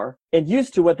the car. And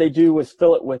used to what they do was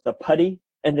fill it with a putty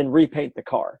and then repaint the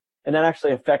car. And that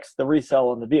actually affects the resale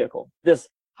on the vehicle. This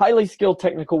highly skilled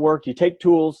technical work, you take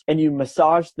tools and you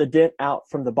massage the dent out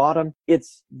from the bottom.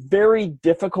 It's very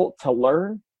difficult to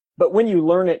learn, but when you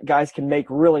learn it, guys can make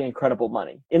really incredible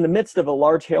money. In the midst of a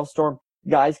large hailstorm,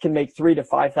 guys can make $3,000 to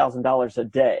 $5,000 a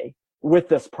day with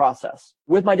this process.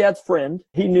 With my dad's friend,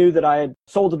 he knew that I had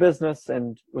sold a business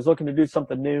and was looking to do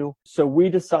something new. So we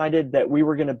decided that we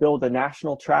were going to build a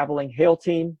national traveling hail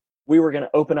team. We were going to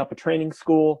open up a training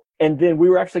school, and then we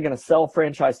were actually going to sell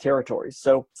franchise territories.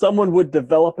 So someone would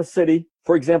develop a city.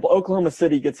 For example, Oklahoma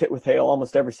City gets hit with hail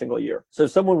almost every single year. So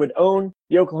someone would own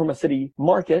the Oklahoma City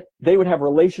market. They would have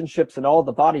relationships in all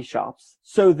the body shops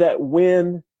so that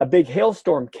when a big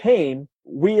hailstorm came,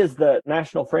 we as the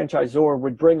national franchisor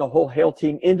would bring a whole hail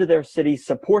team into their city,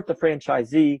 support the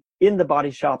franchisee in the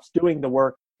body shops doing the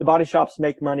work. The body shops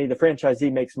make money, the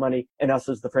franchisee makes money, and us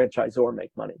as the franchisor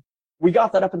make money. We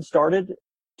got that up and started.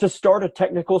 To start a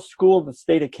technical school in the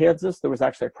state of Kansas, there was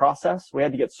actually a process. We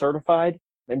had to get certified,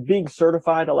 and being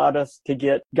certified allowed us to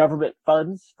get government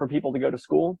funds for people to go to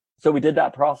school. So we did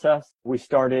that process. We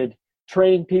started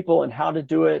training people in how to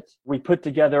do it. We put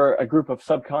together a group of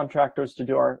subcontractors to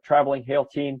do our traveling hail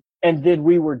team. And then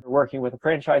we were working with a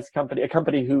franchise company, a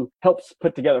company who helps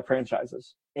put together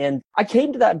franchises. And I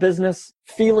came to that business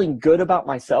feeling good about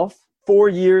myself. 4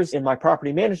 years in my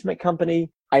property management company,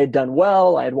 I had done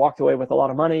well. I had walked away with a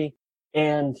lot of money,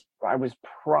 and I was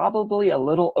probably a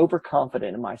little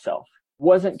overconfident in myself.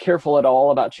 Wasn't careful at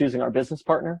all about choosing our business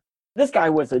partner. This guy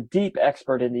was a deep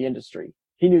expert in the industry.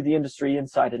 He knew the industry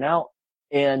inside and out.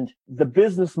 And the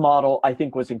business model, I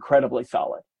think, was incredibly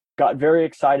solid. Got very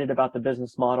excited about the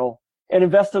business model and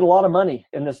invested a lot of money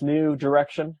in this new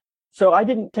direction. So I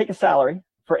didn't take a salary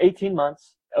for 18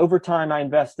 months. Over time, I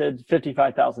invested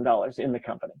 $55,000 in the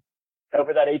company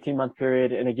over that 18-month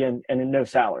period. And again, and in no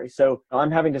salary. So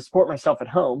I'm having to support myself at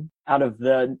home out of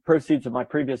the proceeds of my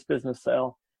previous business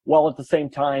sale, while at the same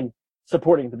time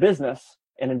supporting the business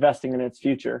and investing in its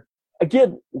future.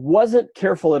 Again, wasn't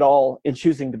careful at all in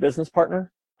choosing the business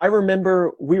partner. I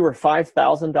remember we were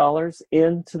 $5,000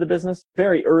 into the business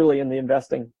very early in the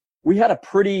investing. We had a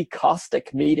pretty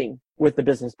caustic meeting with the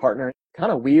business partner,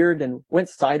 kind of weird and went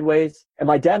sideways. And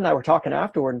my dad and I were talking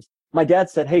afterwards. My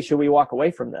dad said, hey, should we walk away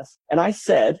from this? And I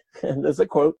said, and there's a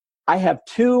quote, I have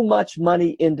too much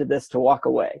money into this to walk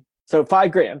away. So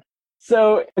 $5,000.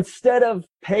 So instead of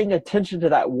paying attention to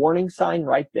that warning sign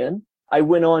right then, I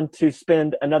went on to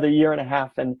spend another year and a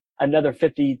half and another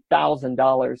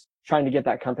 $50,000 trying to get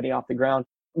that company off the ground.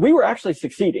 We were actually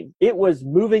succeeding. It was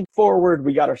moving forward.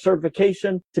 We got our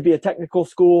certification to be a technical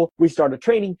school. We started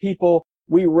training people.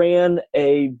 We ran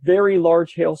a very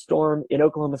large hailstorm in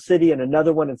Oklahoma City and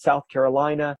another one in South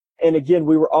Carolina. And again,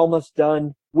 we were almost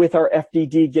done with our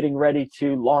FDD, getting ready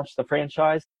to launch the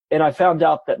franchise. And I found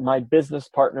out that my business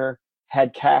partner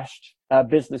had cashed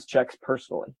business checks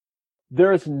personally.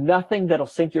 There is nothing that'll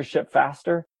sink your ship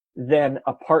faster than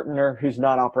a partner who's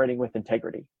not operating with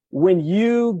integrity. When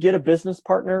you get a business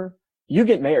partner, you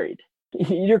get married.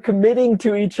 You're committing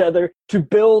to each other to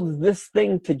build this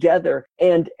thing together.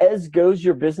 And as goes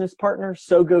your business partner,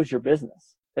 so goes your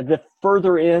business. The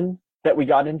further in that we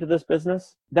got into this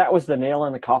business, that was the nail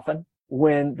in the coffin.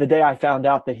 When the day I found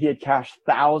out that he had cashed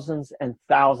thousands and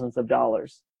thousands of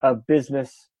dollars of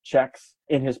business checks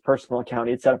in his personal account,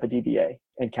 he had set up a DBA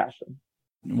and cashed them.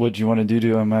 What'd you want to do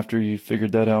to him after you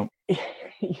figured that out?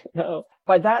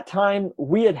 By that time,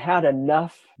 we had had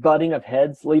enough butting of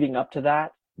heads leading up to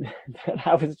that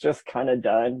I was just kind of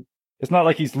done. It's not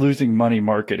like he's losing money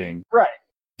marketing. Right.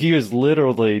 He was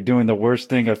literally doing the worst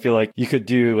thing I feel like you could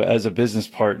do as a business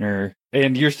partner.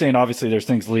 And you're saying obviously there's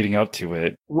things leading up to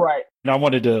it. Right. And I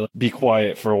wanted to be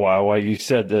quiet for a while you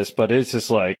said this, but it's just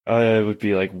like, I would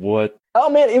be like, what? Oh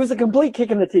man, it was a complete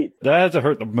kick in the teeth. That has to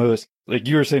hurt the most. Like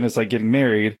you were saying, it's like getting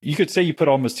married. You could say you put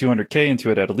almost 200K into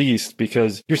it at least,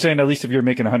 because you're saying at least if you're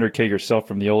making 100K yourself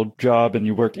from the old job and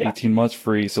you worked 18 months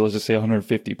free. So let's just say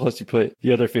 150 plus you put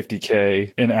the other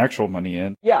 50K in actual money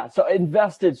in. Yeah. So I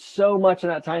invested so much in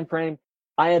that time frame.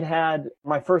 I had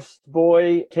my first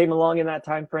boy came along in that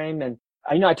time frame, and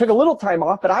I took a little time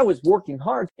off, but I was working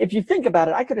hard. If you think about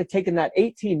it, I could have taken that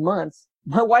 18 months.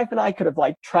 My wife and I could have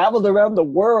traveled around the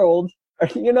world.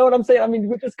 You know what I'm saying? I mean,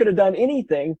 we just could have done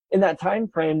anything in that time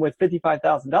frame with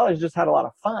 $55,000, just had a lot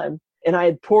of fun. And I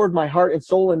had poured my heart and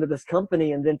soul into this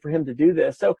company, and then for him to do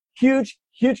this. So huge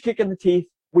kick in the teeth.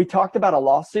 We talked about a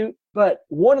lawsuit, but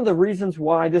one of the reasons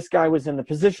why this guy was in the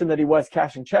position that he was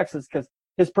cashing checks is because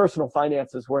his personal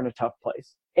finances were in a tough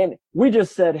place. And we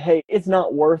just said, hey, it's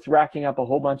not worth racking up a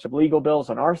whole bunch of legal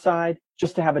bills on our side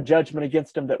just to have a judgment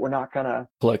against him that we're not going to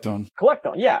collect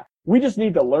on. Yeah. We just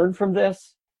need to learn from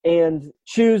this and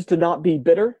choose to not be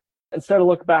bitter. Instead of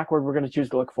look backward, we're going to choose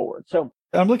to look forward. So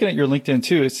I'm looking at your LinkedIn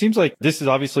too. It seems like this is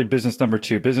obviously business number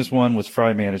 2. Business 1 was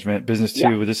Fry Management. Business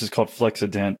 2, This is called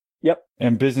Flexident. Yep.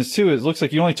 And business 2, it looks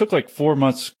like you only took 4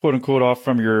 months, quote unquote, off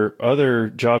from your other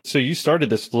job. So you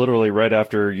started this literally right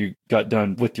after you got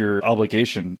done with your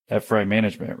obligation at Fry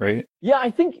Management, right? Yeah, I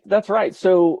think that's right.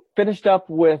 So finished up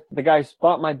with the guys who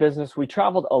bought my business. We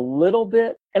traveled a little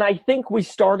bit, and I think we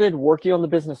started working on the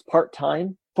business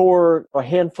part-time for a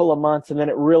handful of months, and then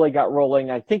it really got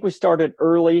rolling. I think we started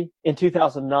early in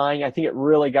 2009. I think it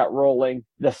really got rolling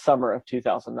the summer of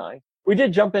 2009. We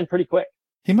did jump in pretty quick.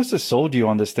 He must have sold you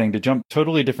on this thing to jump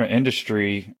totally different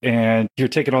industry, and you're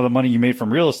taking all the money you made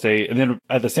from real estate. And then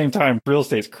at the same time, real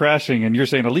estate's crashing, and you're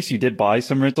saying at least you did buy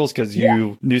some rentals because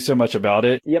you knew so much about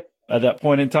it. Yep. At that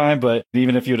point in time. But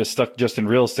even if you would have stuck just in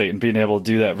real estate and being able to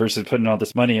do that versus putting all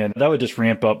this money in, that would just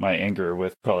ramp up my anger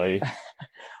with probably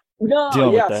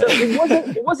dealing with that. So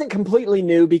it wasn't completely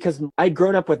new because I'd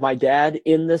grown up with my dad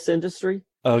in this industry.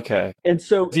 Okay. And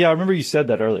so, yeah, I remember you said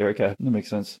that earlier. Okay. That makes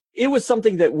sense. It was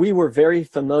something that we were very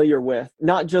familiar with,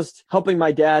 not just helping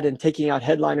my dad and taking out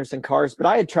headliners and cars, but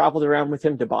I had traveled around with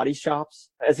him to body shops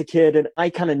as a kid. And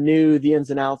I kind of knew the ins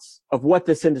and outs of what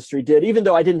this industry did. Even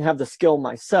though I didn't have the skill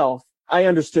myself, I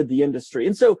understood the industry.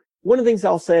 And so one of the things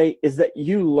I'll say is that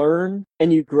you learn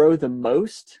and you grow the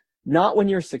most, not when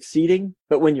you're succeeding,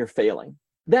 but when you're failing.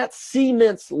 That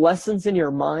cements lessons in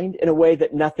your mind in a way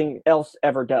that nothing else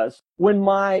ever does. When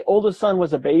my oldest son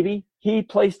was a baby, he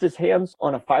placed his hands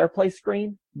on a fireplace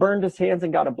screen, burned his hands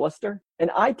and got a blister. And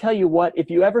I tell you what,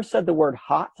 if you ever said the word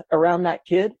hot around that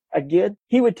kid,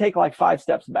 he would take 5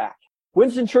 steps back.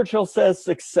 Winston Churchill says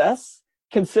success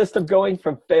consists of going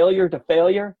from failure to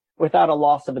failure without a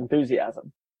loss of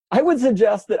enthusiasm. I would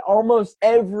suggest that almost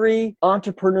every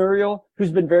entrepreneurial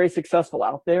who's been very successful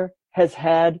out there has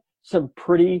had some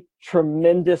pretty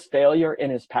tremendous failure in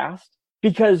his past,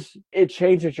 because it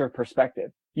changes your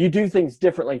perspective. You do things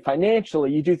differently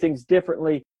financially. You do things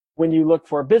differently when you look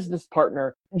for a business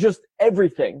partner. Just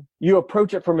everything. You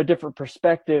approach it from a different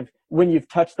perspective when you've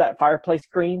touched that fireplace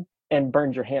screen and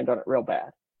burned your hand on it real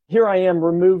bad. Here I am,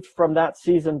 removed from that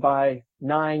season by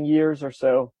 9 years or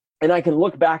so, and I can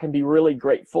look back and be really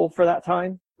grateful for that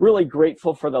time, really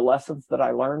grateful for the lessons that I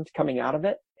learned coming out of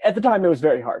it. At the time, it was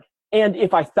very hard. And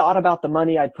if I thought about the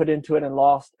money I'd put into it and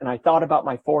lost, and I thought about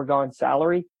my foregone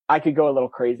salary, I could go a little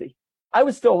crazy. I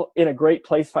was still in a great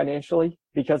place financially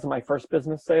because of my first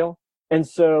business sale. And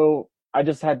so I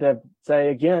just had to say,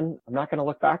 again, I'm not going to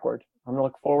look backward. I'm going to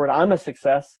look forward. I'm a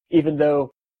success, even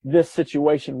though this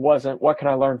situation wasn't. What can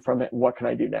I learn from it and what can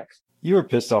I do next? You were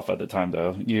pissed off at the time,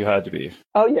 though. You had to be.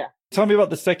 Oh, yeah. Tell me about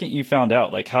the second you found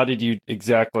out. Like, how did you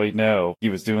exactly know he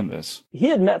was doing this? He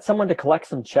had met someone to collect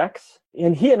some checks,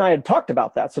 and he and I had talked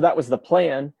about that. So that was the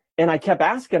plan. And I kept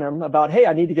asking him about, hey,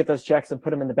 I need to get those checks and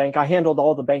put them in the bank. I handled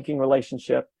all the banking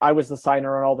relationship. I was the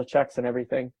signer on all the checks and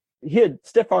everything. He had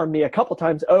stiff-armed me a couple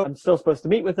times. Oh, I'm still supposed to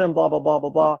meet with him, blah, blah, blah, blah,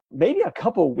 blah. Maybe a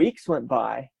couple of weeks went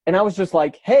by. And I was just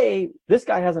like, hey, this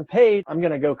guy hasn't paid. I'm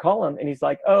going to go call him. And he's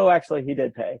like, oh, actually, he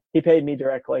did pay. He paid me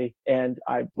directly, and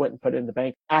I went and put it in the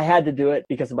bank. I had to do it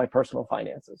because of my personal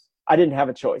finances. I didn't have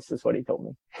a choice, is what he told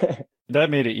me. That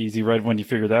made it easy, right, when you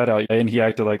figured that out. And he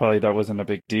acted like probably that wasn't a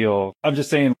big deal. I'm just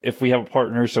saying, if we have a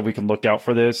partner so we can look out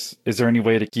for this, is there any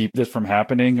way to keep this from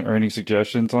happening or any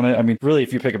suggestions on it? I mean, really,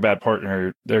 if you pick a bad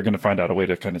partner, they're going to find out a way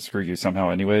to kind of screw you somehow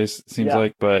anyways, it seems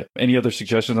like. But any other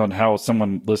suggestions on how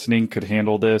someone listening could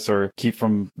handle this or keep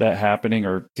from that happening,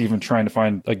 or even trying to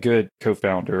find a good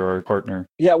co-founder or partner?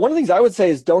 Yeah, one of the things I would say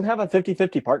is don't have a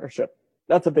 50-50 partnership.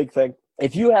 That's a big thing.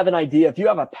 If you have an idea, if you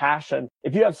have a passion,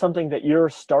 if you have something that you're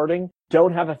starting,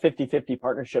 don't have a 50-50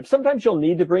 partnership. Sometimes you'll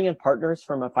need to bring in partners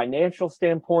from a financial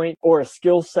standpoint or a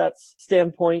skill sets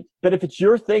standpoint. But if it's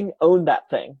your thing, own that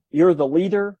thing. You're the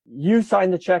leader. You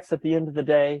sign the checks at the end of the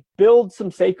day. Build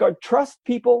some safeguards. Trust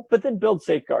people, but then build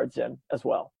safeguards in as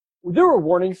well. There were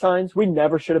warning signs. We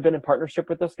never should have been in partnership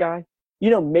with this guy.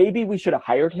 Maybe we should have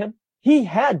hired him. He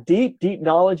had deep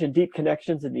knowledge and deep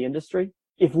connections in the industry.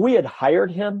 If we had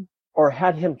hired him or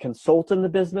had him consult in the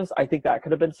business, I think that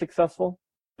could have been successful.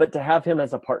 But to have him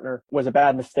as a partner was a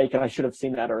bad mistake, and I should have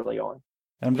seen that early on.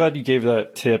 I'm glad you gave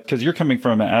that tip, because you're coming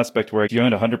from an aspect where you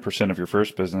owned 100% of your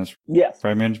first business. Yes.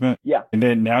 Prime management? Yeah. And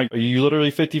then now, are you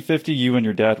literally 50-50, you and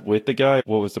your dad with the guy?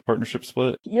 What was the partnership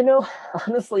split?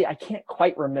 Honestly, I can't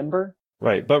quite remember.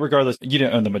 Right. But regardless, you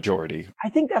didn't own the majority. I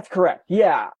think that's correct.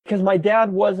 Yeah. Because my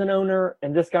dad was an owner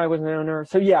and this guy was an owner.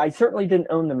 So yeah, I certainly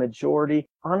didn't own the majority.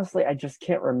 Honestly, I just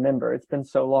can't remember. It's been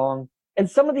so long. And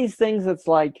some of these things, it's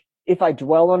like, if I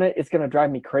dwell on it, it's going to drive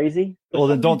me crazy. Well,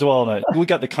 then don't dwell on it. We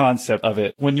got the concept of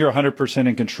it. When you're 100%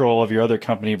 in control of your other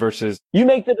company versus... You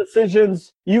make the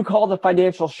decisions. You call the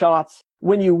financial shots.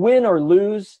 When you win or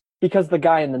lose, because the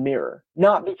guy in the mirror,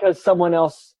 not because someone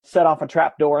else set off a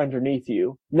trap door underneath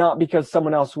you, not because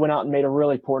someone else went out and made a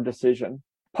really poor decision.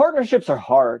 Partnerships are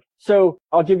hard. So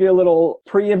I'll give you a little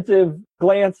preemptive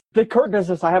glance. The current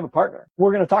business, I have a partner.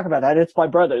 We're going to talk about that. It's my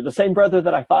brother. The same brother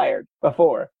that I fired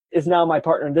before is now my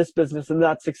partner in this business, and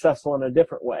that's successful in a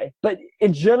different way. But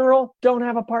in general, don't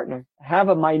have a partner. Have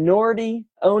a minority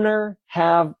owner,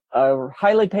 have a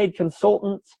highly paid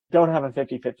consultant. Don't have a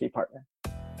 50-50 partner.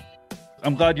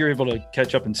 I'm glad you're able to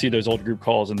catch up and see those old group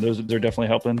calls, and they're definitely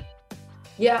helping.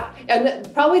 Yeah,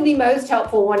 and probably the most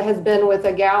helpful one has been with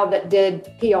a gal that did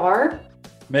PR.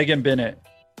 Megan Bennett.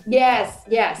 Yes.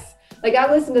 Like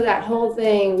I listened to that whole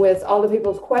thing with all the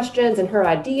people's questions and her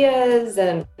ideas.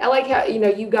 And I like how,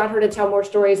 you got her to tell more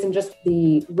stories than just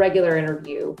the regular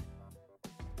interview.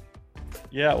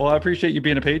 Yeah, well, I appreciate you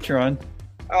being a Patreon.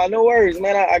 No worries,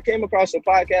 man. I came across a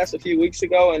podcast a few weeks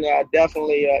ago, and I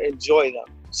definitely enjoy them.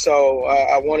 So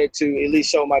I wanted to at least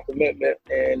show my commitment,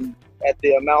 and at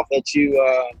the amount that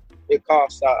it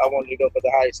costs, I wanted to go for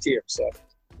the highest tier. So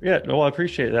yeah, well, I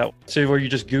appreciate that. So were you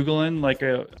just Googling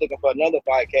looking for another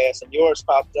podcast, and yours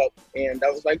popped up, and I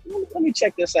was like, let me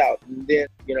check this out. And then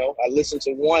I listened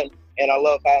to one, and I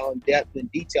love how in depth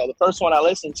and detail. The first one I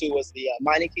listened to was the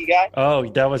Meineke guy. Oh,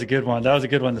 that was a good one. That was a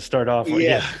good one to start off with.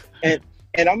 Yeah.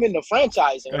 And I'm in the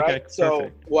franchising, right? Okay, so,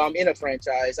 perfect. Well, I'm in a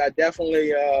franchise. I definitely,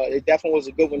 it definitely was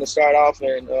a good one to start off.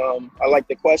 And I like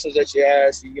the questions that you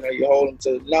asked. You hold them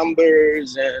to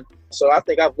numbers. And so I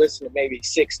think I've listened to maybe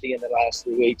 60 in the last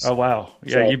 3 weeks. Oh, wow.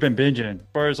 Yeah, you've been binging. As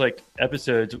far as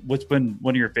episodes, what's been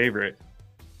one of your favorite?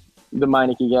 The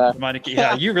Meineke guy. Meineke,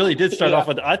 yeah, you really did start off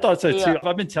with. I thought so too.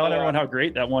 I've been telling everyone how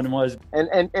great that one was.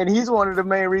 And he's one of the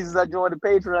main reasons I joined the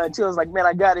Patreon too. I was like, man,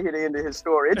 I got to hear the end of his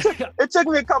story. It took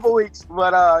me a couple weeks,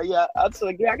 but I was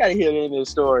like, I got to hear the end of his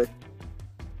story.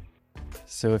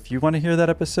 So if you want to hear that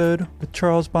episode with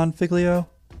Charles Bonfiglio,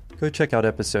 go check out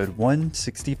episode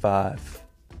 165.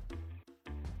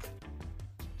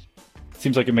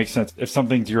 seems like it makes sense. If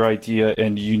something's your idea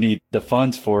and you need the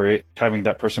funds for it, having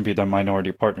that person be the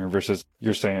minority partner versus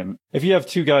you're saying, if you have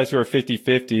two guys who are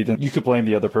 50-50, then you could blame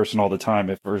the other person all the time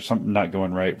if there's something not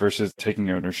going right versus taking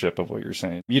ownership of what you're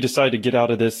saying. You decide to get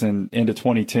out of this and into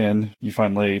 2010, you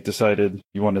finally decided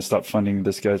you want to stop funding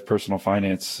this guy's personal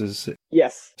finances.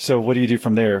 Yes. So what do you do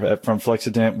from there? From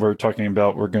Flexident, we're talking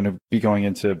about we're going to be going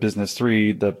into business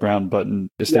 3, the brown button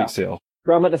estate sale.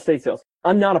 Brown button estate sales.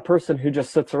 I'm not a person who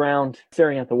just sits around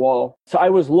staring at the wall. So I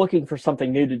was looking for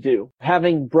something new to do.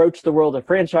 Having broached the world of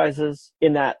franchises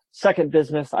in that second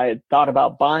business, I had thought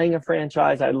about buying a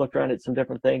franchise. I had looked around at some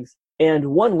different things.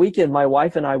 And one weekend, my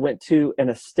wife and I went to an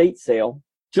estate sale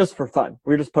just for fun.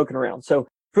 We were just poking around. So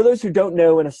for those who don't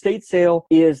know, an estate sale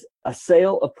is a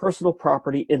sale of personal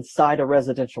property inside a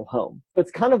residential home.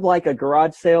 It's kind of like a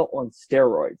garage sale on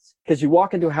steroids, because you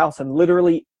walk into a house and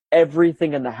literally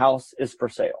everything in the house is for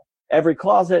sale. Every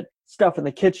closet, stuff in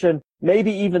the kitchen,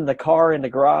 maybe even the car in the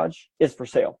garage is for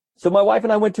sale. So my wife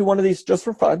and I went to one of these just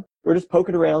for fun. We were just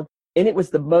poking around, and it was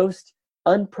the most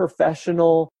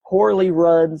unprofessional, poorly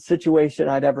run situation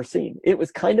I'd ever seen. It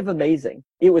was kind of amazing.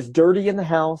 It was dirty in the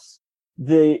house.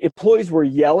 The employees were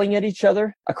yelling at each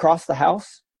other across the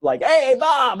house, like, "Hey,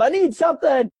 Bob, I need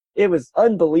something." It was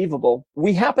unbelievable.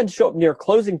 We happened to show up near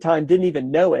closing time, didn't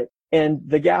even know it. And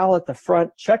the gal at the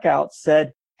front checkout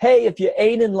said, "Hey, if you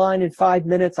ain't in line in 5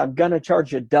 minutes, I'm going to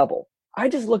charge you double." I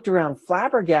just looked around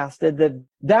flabbergasted that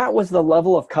that was the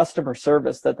level of customer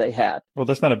service that they had. Well,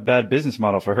 that's not a bad business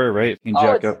model for her, right? You can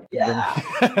jack up. Yeah.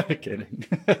 Kidding.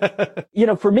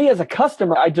 For me as a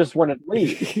customer, I just wanted to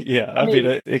leave. Yeah. I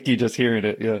mean, icky just hearing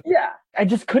it. Yeah. Yeah. I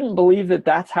just couldn't believe that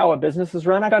that's how a business is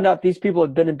run. I found out these people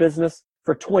had been in business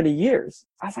for 20 years.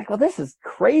 I was like, well, this is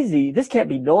crazy. This can't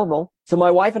be normal. So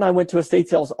my wife and I went to estate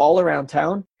sales all around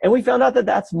town, and we found out that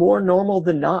that's more normal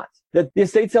than not, that the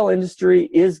estate sale industry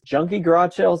is junky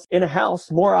garage sales in a house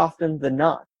more often than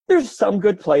not. There's some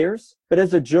good players, but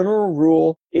as a general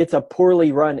rule, it's a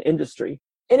poorly run industry.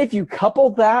 And if you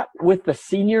couple that with the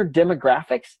senior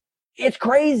demographics, it's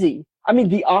crazy. I mean,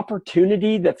 the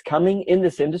opportunity that's coming in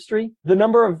this industry, the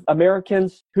number of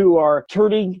Americans who are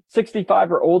turning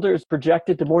 65 or older is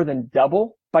projected to more than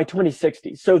double by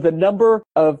 2060. So the number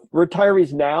of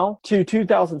retirees now to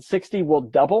 2060 will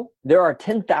double. There are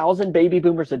 10,000 baby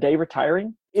boomers a day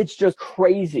retiring. It's just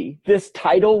crazy. This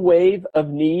tidal wave of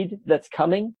need that's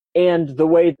coming and the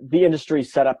way the industry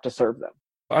is set up to serve them.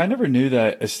 I never knew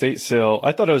that estate sale.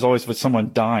 I thought it was always with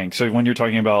someone dying. So when you're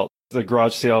talking about the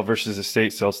garage sale versus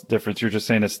estate sales difference, you're just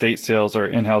saying estate sales are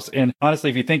in-house. And honestly,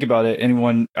 if you think about it,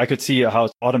 I could see a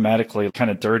house automatically kind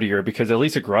of dirtier, because at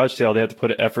least a garage sale, they have to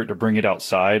put an effort to bring it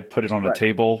outside, put it on a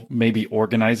table, maybe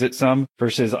organize it some,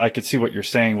 versus I could see what you're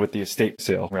saying with the estate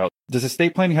sale route. Does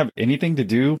estate planning have anything to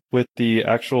do with the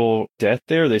actual death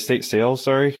there, the estate sales,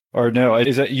 sorry? Or no,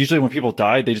 is that usually when people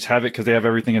die, they just have it because they have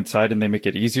everything inside and they make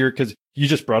it easier? Because you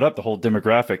just brought up the whole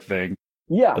demographic thing.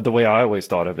 Yeah. The way I always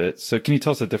thought of it. So can you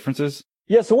tell us the differences?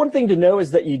 Yeah. So one thing to know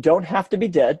is that you don't have to be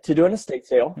dead to do an estate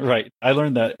sale. Right. I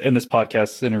learned that in this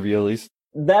podcast interview, at least.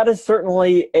 That is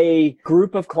certainly a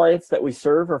group of clients that we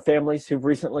serve, or families who've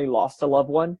recently lost a loved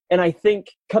one. And I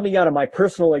think coming out of my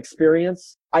personal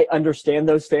experience, I understand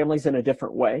those families in a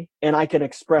different way, and I can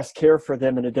express care for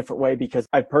them in a different way because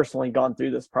I've personally gone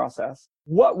through this process.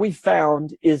 What we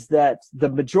found is that the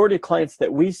majority of clients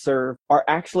that we serve are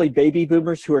actually baby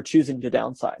boomers who are choosing to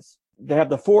downsize. They have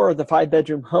the 4 or the 5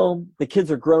 bedroom home. The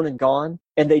kids are grown and gone,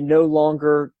 and they no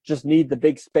longer just need the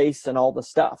big space and all the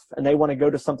stuff. And they want to go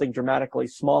to something dramatically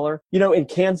smaller. In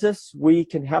Kansas, we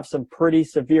can have some pretty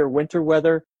severe winter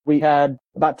weather. We had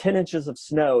about 10 inches of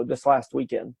snow this last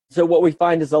weekend. So what we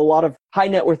find is a lot of high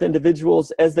net worth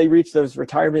individuals, as they reach those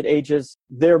retirement ages,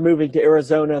 they're moving to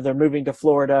Arizona, they're moving to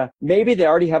Florida. Maybe they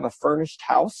already have a furnished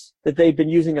house that they've been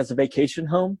using as a vacation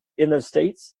home in those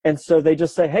states. And so they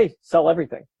just say, hey, sell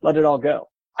everything, let it all go.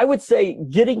 I would say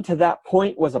getting to that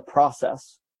point was a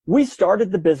process. We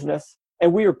started the business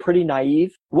and we were pretty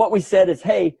naive. What we said is,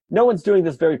 hey, no one's doing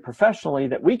this very professionally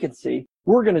that we can see.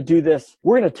 We're going to do this.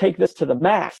 We're going to take this to the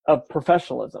max of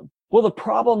professionalism. Well, the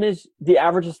problem is the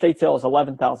average estate sale is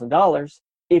 $11,000.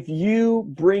 If you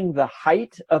bring the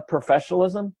height of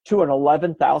professionalism to an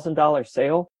 $11,000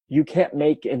 sale, you can't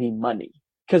make any money,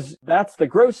 because that's the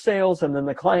gross sales, and then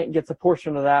the client gets a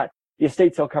portion of that. The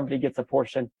estate sale company gets a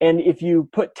portion. And if you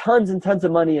put tons and tons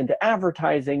of money into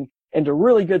advertising, into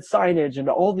really good signage,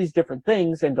 into all these different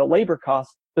things, into labor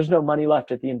costs, there's no money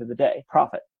left at the end of the day,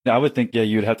 profit. Now, I would think, yeah,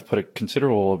 you'd have to put a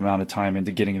considerable amount of time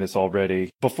into getting this all ready.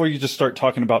 Before you just start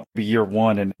talking about year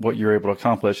one and what you're able to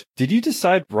accomplish, did you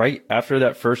decide right after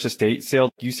that first estate sale?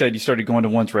 You said you started going to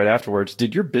ones right afterwards.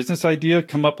 Did your business idea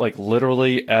come up like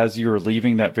literally as you were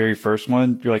leaving that very first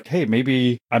one? You're like, hey,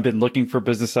 maybe I've been looking for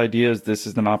business ideas. This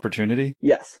is an opportunity?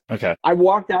 Yes. Okay. I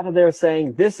walked out of there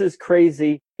saying, this is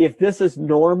crazy. If this is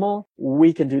normal,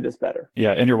 we can do this better.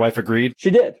 Yeah. And your wife agreed? She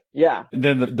did. Yeah. And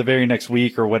then the very next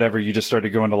week or whatever, you just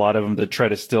started going to a lot of them to try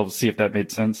to still see if that made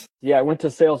sense. Yeah. I went to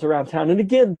sales around town. And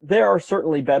again, there are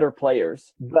certainly better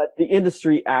players, but the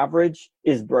industry average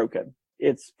is broken.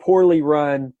 It's poorly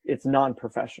run. It's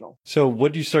non-professional. So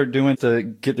what did you start doing to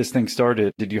get this thing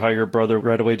started? Did you hire a brother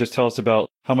right away? Just tell us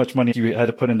about how much money you had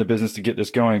to put in the business to get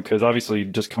this going. Because obviously you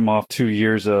just come off 2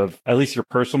 years of at least your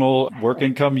personal work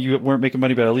income. You weren't making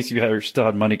money, but at least you still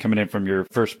had money coming in from your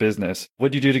first business.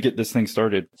 What did you do to get this thing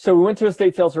started? So we went to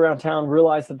estate sales around town,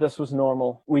 realized that this was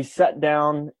normal. We sat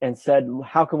down and said,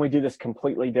 how can we do this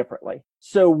completely differently?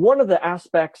 So one of the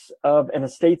aspects of an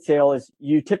estate sale is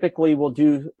you typically will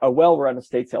do a well-run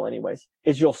estate sale anyways,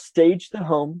 is you'll stage the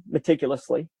home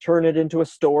meticulously, turn it into a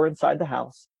store inside the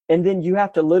house, and then you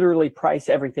have to literally price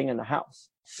everything in the house.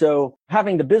 So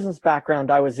having the business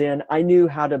background I was in, I knew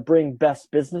how to bring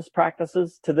best business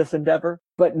practices to this endeavor,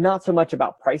 but not so much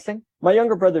about pricing. My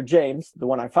younger brother, James, the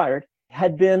one I fired,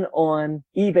 had been on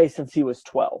eBay since he was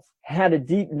 12, had a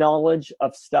deep knowledge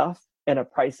of stuff and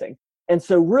of pricing. And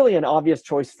so really an obvious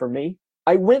choice for me.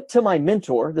 I went to my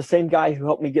mentor, the same guy who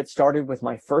helped me get started with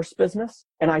my first business.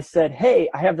 And I said, hey,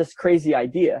 I have this crazy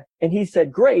idea. And he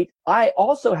said, great. I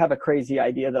also have a crazy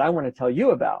idea that I want to tell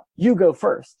you about. You go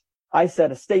first. I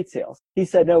said estate sales. He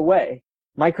said, no way.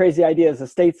 My crazy idea is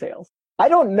estate sales. I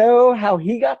don't know how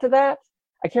he got to that.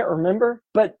 I can't remember.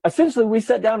 But essentially we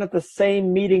sat down at the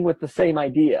same meeting with the same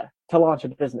idea to launch a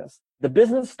business. The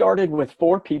business started with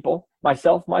 4 people,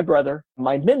 myself, my brother,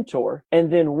 my mentor,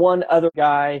 and then one other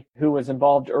guy who was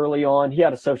involved early on. He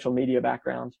had a social media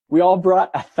background. We all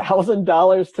brought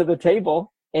 $1,000 to the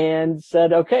table and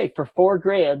said, okay, for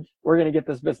 $4,000, we're going to get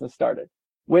this business started,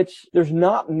 which there's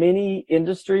not many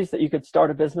industries that you could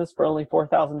start a business for only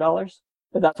 $4,000,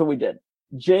 but that's what we did.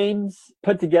 James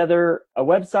put together a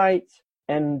website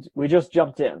and we just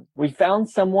jumped in. We found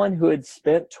someone who had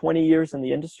spent 20 years in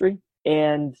the industry.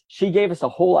 And she gave us a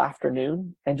whole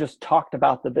afternoon and just talked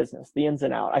about the business, the ins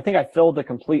and outs. I think I filled a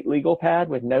complete legal pad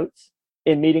with notes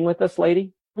in meeting with this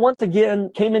lady. Once again,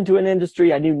 came into an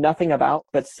industry I knew nothing about,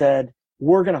 but said,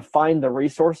 we're going to find the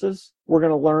resources. We're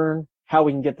going to learn how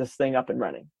we can get this thing up and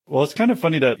running. Well, it's kind of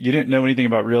funny that you didn't know anything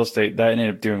about real estate. That ended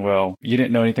up doing well. You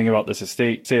didn't know anything about this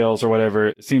estate sales or whatever.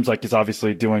 It seems like it's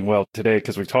obviously doing well today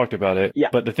because we talked about it. Yeah.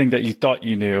 But the thing that you thought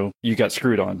you knew, you got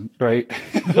screwed on, right?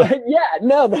 Yeah,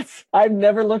 no, I've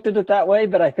never looked at it that way,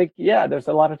 but I think, yeah, there's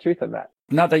a lot of truth in that.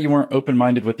 Not that you weren't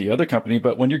open-minded with the other company,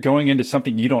 but when you're going into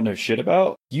something you don't know shit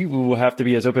about, you will have to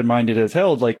be as open-minded as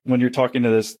hell. Like when you're talking to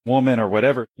this woman or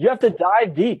whatever. You have to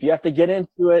dive deep. You have to get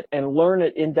into it and learn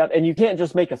it in depth. And you can't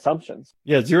just make assumptions.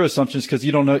 Yeah, zero assumptions because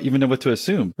you don't even know what to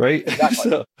assume, right?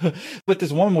 Exactly. So, but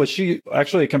this woman, was she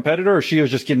actually a competitor or she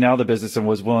was just getting out of the business and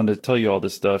was willing to tell you all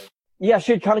this stuff? Yeah,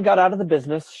 she had kind of got out of the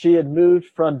business. She had moved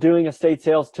from doing estate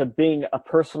sales to being a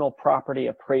personal property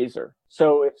appraiser.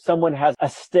 So if someone has a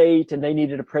estate and they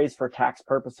needed appraised for tax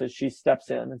purposes, she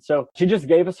steps in. And so she just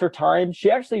gave us her time.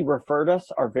 She actually referred us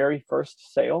our very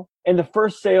first sale. And the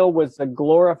first sale was a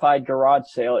glorified garage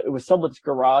sale. It was someone's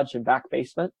garage and back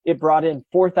basement. It brought in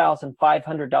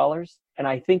 $4,500. And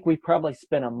I think we probably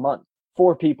spent a month.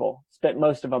 4 people spent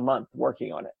most of a month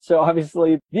working on it. So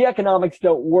obviously the economics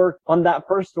don't work on that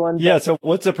first one. Yeah. So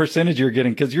what's the percentage you're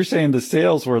getting? Because you're saying the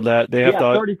sales were that they have to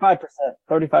 35%.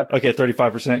 Okay,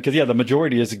 35%. Because yeah, the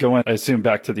majority is going, I assume,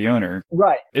 back to the owner.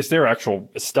 Right. It's their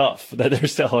actual stuff that they're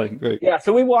selling. Right. Yeah.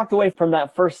 So we walked away from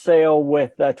that first sale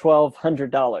with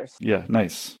 $1,200. Yeah.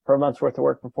 Nice. For a month's worth of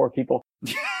work for 4 people.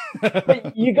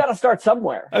 But you got to start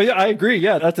somewhere. Oh, yeah, I agree.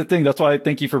 Yeah, that's the thing. That's why I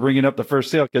thank you for bringing up the first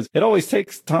sale because it always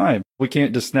takes time. We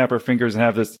can't just snap our fingers and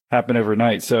have this happen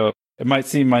overnight. So it might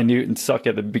seem minute and suck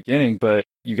at the beginning, but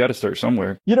you got to start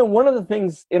somewhere. You know, one of the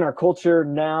things in our culture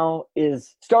now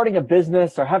is starting a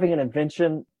business or having an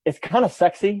invention. It's kind of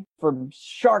sexy, from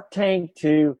Shark Tank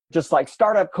to just like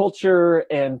startup culture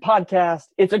and podcast.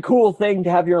 It's a cool thing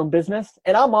to have your own business.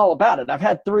 And I'm all about it. I've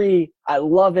had 3. I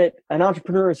love it. An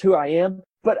entrepreneur is who I am.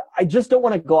 But I just don't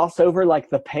want to gloss over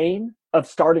like the pain of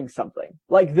starting something.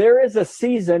 Like there is a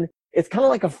season. It's kind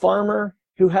of like a farmer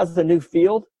who has the new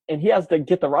field and he has to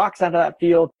get the rocks out of that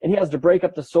field and he has to break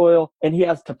up the soil and he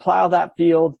has to plow that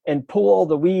field and pull all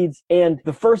the weeds. And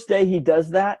the first day he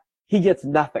does that, he gets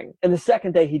nothing. And the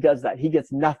second day he does that, he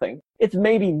gets nothing. It's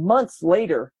maybe months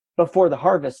later before the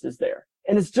harvest is there.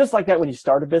 And it's just like that when you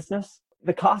start a business.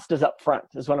 The cost is up front,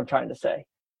 is what I'm trying to say.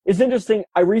 It's interesting.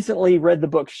 I recently read the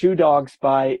book Shoe Dogs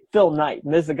by Phil Knight,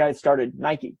 and this is the guy that started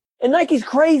Nike. And Nike's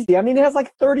crazy. I mean, it has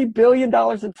like $30 billion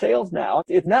in sales now.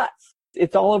 It's nuts.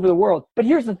 It's all over the world. But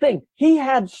here's the thing. He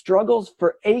had struggles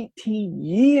for 18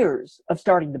 years of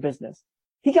starting the business.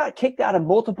 He got kicked out of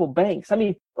multiple banks. I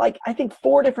mean, like, I think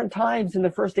 4 different times in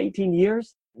the first 18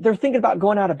 years, they're thinking about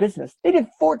going out of business. They did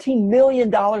 $14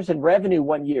 million in revenue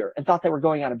one year and thought they were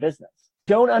going out of business.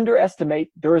 Don't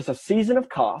underestimate, there is a season of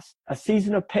cost, a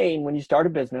season of pain when you start a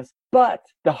business, but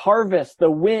the harvest, the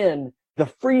win, the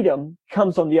freedom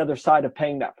comes on the other side of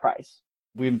paying that price.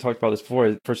 We even talked about this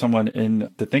before for someone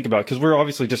to think about, because we're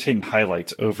obviously just hitting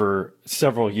highlights over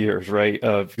several years, right,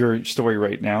 of your story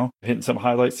right now, hitting some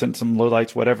highlights and some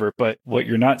lowlights, whatever. But what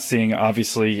you're not seeing,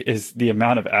 obviously, is the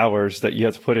amount of hours that you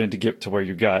have to put in to get to where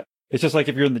you got. It's just like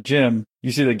if you're in the gym,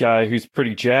 you see the guy who's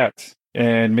pretty jacked,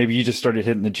 and maybe you just started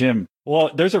hitting the gym.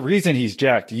 Well, there's a reason he's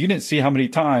jacked. You didn't see how many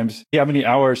times, how many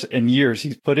hours and years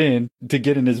he's put in to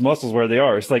get in his muscles where they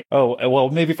are. It's like, oh, well,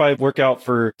 maybe if I work out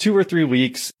for 2 or 3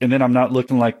 weeks and then I'm not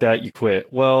looking like that, you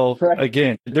quit. Well, Correct.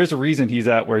 Again, there's a reason he's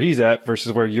at where he's at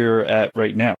versus where you're at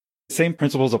right now. Same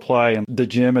principles apply in the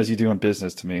gym as you do in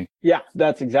business to me. Yeah,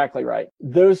 that's exactly right.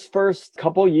 Those first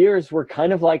couple years were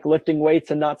kind of like lifting weights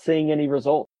and not seeing any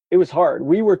results. It was hard.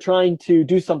 We were trying to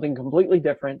do something completely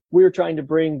different. We were trying to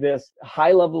bring this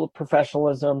high level of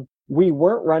professionalism. We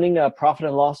weren't running a profit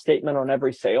and loss statement on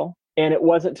every sale. And it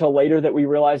wasn't until later that we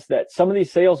realized that some of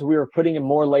these sales we were putting in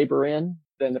more labor in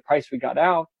than the price we got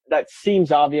out. That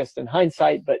seems obvious in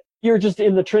hindsight, but you're just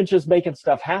in the trenches making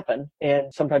stuff happen.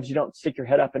 And sometimes you don't stick your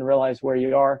head up and realize where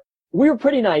you are. We were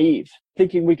pretty naive,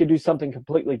 thinking we could do something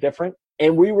completely different.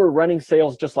 And we were running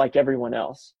sales just like everyone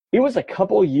else. It was a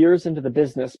couple years into the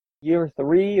business, year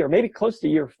 3 or maybe close to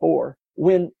year 4,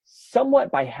 when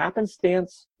somewhat by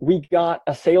happenstance, we got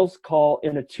a sales call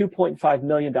in a $2.5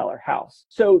 million house.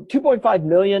 So $2.5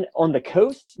 million on the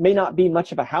coast may not be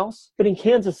much of a house, but in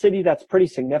Kansas City, that's pretty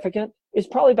significant. It's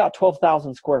probably about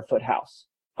 12,000 square foot house.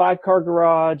 5-car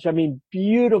garage. I mean,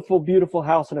 beautiful, beautiful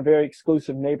house in a very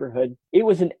exclusive neighborhood. It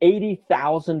was an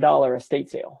 $80,000 estate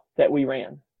sale that we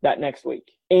ran that next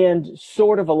week. And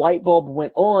sort of a light bulb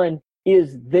went on,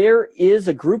 is there is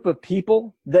a group of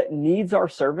people that needs our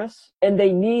service, and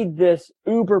they need this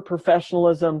uber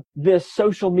professionalism, this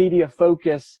social media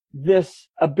focus, this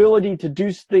ability to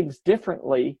do things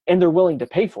differently, and they're willing to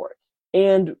pay for it.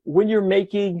 And when you're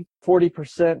making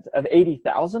 40% of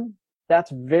 80,000,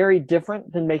 that's very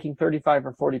different than making 35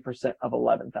 or 40% of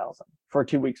 11,000 for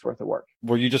 2 weeks worth of work.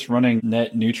 Were you just running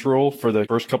net neutral for the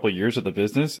first couple of years of the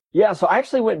business? Yeah, so I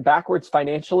actually went backwards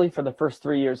financially for the first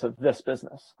 3 years of this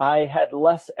business. I had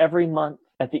less every month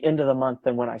at the end of the month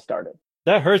than when I started.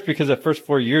 That hurts because the first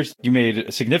 4 years you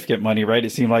made significant money, right?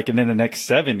 It seemed like, and then the next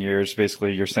 7 years,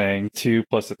 basically, you're saying 2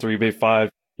 plus the 3, maybe 5.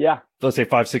 Yeah. Let's say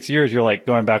 5-6 years, you're like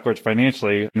going backwards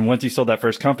financially. And once you sold that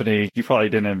first company, you probably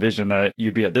didn't envision that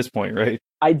you'd be at this point, right?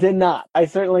 I did not. I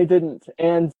certainly didn't.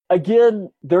 And again,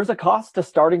 there's a cost to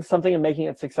starting something and making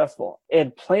it successful,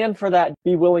 and plan for that.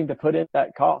 Be willing to put in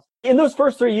that cost. In those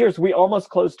first 3 years, we almost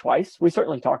closed twice. We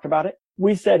certainly talked about it.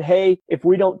 We said, hey, if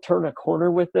we don't turn a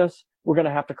corner with this, we're going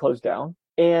to have to close down.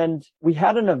 And we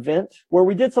had an event where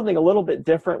we did something a little bit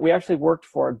different. We actually worked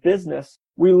for a business.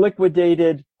 We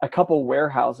liquidated a couple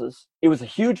warehouses. It was a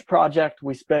huge project.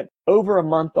 We spent over a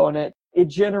month on it. It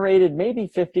generated maybe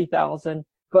 $50,000.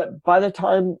 But by the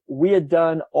time we had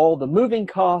done all the moving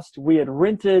costs, we had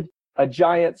rented a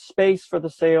giant space for the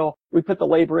sale. We put the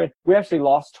labor in. We actually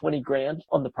lost 20 grand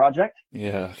on the project.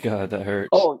 Yeah. God, that hurts.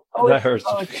 Oh, that hurts.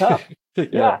 It's tough.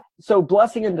 Yeah. So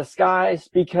blessing in disguise,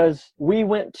 because we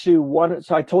went to one.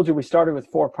 So I told you we started with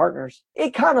 4 partners.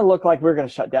 It kind of looked like we were going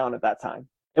to shut down at that time.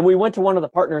 And we went to one of the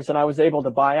partners, and I was able to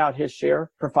buy out his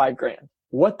share for $5 grand.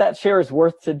 What that share is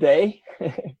worth today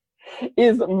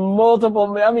is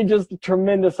multiple, I mean, just a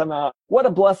tremendous amount. What a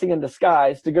blessing in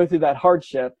disguise to go through that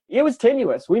hardship. It was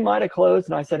tenuous. We might have closed,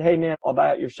 and I said, hey man, I'll buy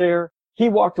out your share. He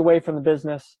walked away from the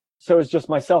business. So it was just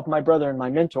myself, my brother, and my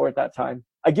mentor at that time.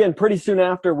 Again, pretty soon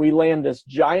after, we land this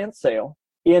giant sale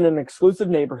in an exclusive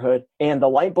neighborhood, and the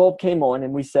light bulb came on,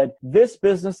 and we said, this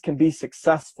business can be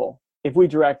successful if we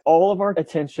direct all of our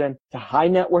attention to high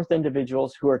net worth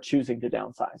individuals who are choosing to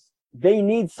downsize. They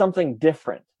need something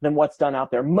different than what's done out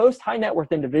there. Most high net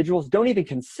worth individuals don't even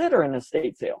consider an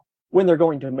estate sale when they're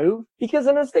going to move, because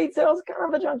an estate sale is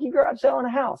kind of a junky garage sale in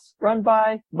a house run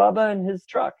by Bubba and his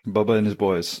truck. Bubba and his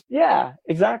boys. Yeah,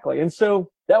 exactly. And so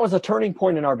that was a turning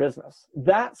point in our business.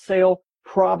 That sale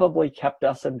probably kept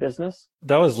us in business.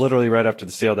 That was literally right after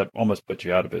the sale that almost put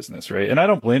you out of business, right? And I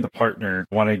don't blame the partner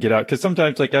wanting to get out, because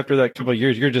sometimes like after that couple of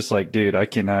years, you're just like, dude, I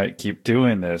cannot keep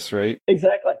doing this, right?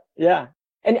 Exactly. Yeah.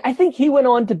 And I think he went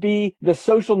on to be the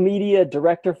social media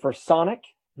director for Sonic,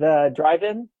 the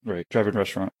drive-in. Right. Drive-in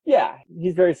restaurant. Yeah,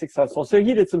 he's very successful. So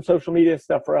he did some social media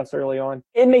stuff for us early on.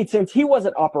 It made sense. He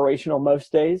wasn't operational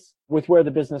most days with where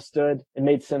the business stood. It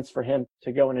made sense for him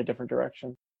to go in a different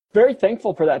direction. Very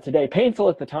thankful for that today. Painful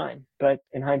at the time, but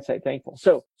in hindsight, thankful.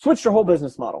 So switched our whole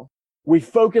business model. We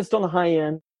focused on the high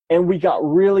end, and we got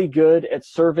really good at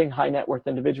serving high net worth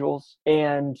individuals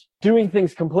and doing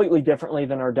things completely differently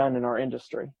than are done in our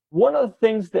industry. One of the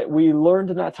things that we learned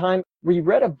in that time, we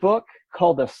read a book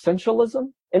called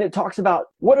Essentialism, and it talks about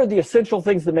what are the essential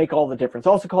things that make all the difference,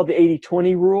 also called the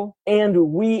 80-20 rule. And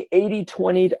we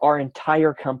 80-20'd our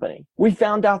entire company. We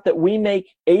found out that we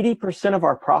make 80% of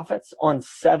our profits on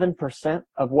 7%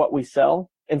 of what we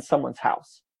sell in someone's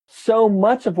house. So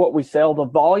much of what we sell, the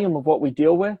volume of what we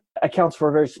deal with, accounts for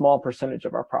a very small percentage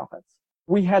of our profits.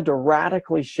 We had to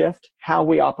radically shift how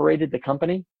we operated the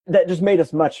company. That just made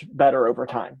us much better over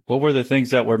time. What were the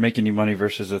things that were making you money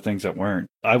versus the things that weren't?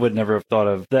 I would never have thought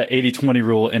of the 80-20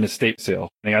 rule in estate sale.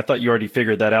 I mean, I thought you already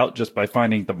figured that out just by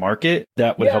finding the market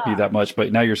that would help you that much.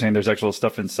 But now you're saying there's actual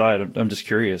stuff inside. I'm just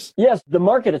curious. Yes, the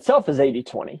market itself is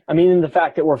 80-20. I mean, in the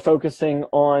fact that we're focusing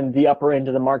on the upper end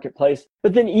of the marketplace.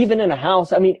 But then even in a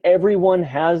house, I mean, everyone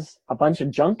has a bunch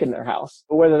of junk in their house,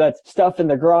 whether that's stuff in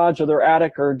the garage or their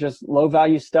attic or just low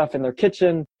value stuff in their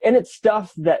kitchen. And it's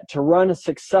stuff that to run a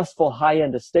successful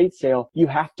high-end estate sale, you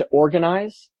have to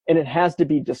organize, and it has to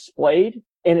be displayed,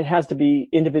 and it has to be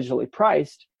individually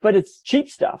priced, but it's cheap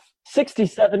stuff.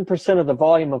 67% of the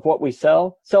volume of what we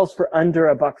sell sells for under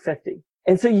 $1.50.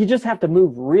 And so you just have to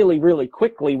move really, really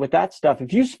quickly with that stuff.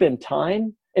 If you spend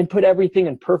time and put everything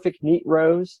in perfect, neat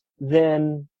rows,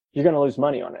 then you're going to lose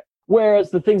money on it. Whereas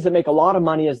the things that make a lot of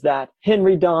money is that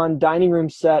Henry Don dining room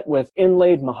set with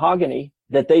inlaid mahogany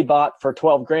that they bought for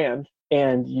 12 grand,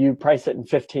 and you price it in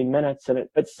 15 minutes, and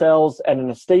it sells at an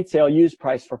estate sale used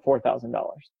price for $4,000.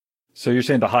 So you're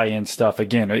saying the high-end stuff,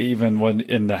 again, even when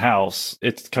in the house,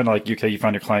 it's kind of like, okay, you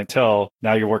find your clientele.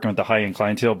 Now you're working with the high-end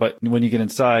clientele. But when you get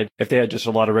inside, if they had just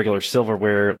a lot of regular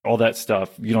silverware, all that stuff,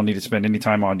 you don't need to spend any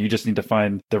time on. You just need to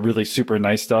find the really super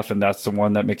nice stuff. And that's the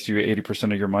one that makes you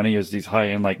 80% of your money is these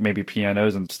high-end, like maybe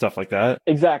pianos and stuff like that.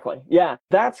 Exactly. Yeah.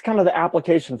 That's kind of the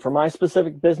application for my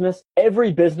specific business.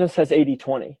 Every business has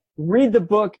 80-20. Read the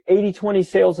book, 80-20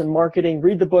 Sales and Marketing.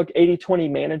 Read the book,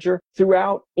 80-20 Manager.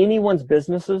 Throughout anyone's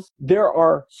businesses, there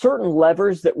are certain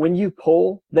levers that when you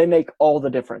pull, they make all the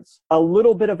difference. A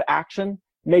little bit of action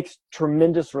makes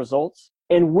tremendous results.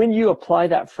 And when you apply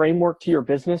that framework to your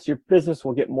business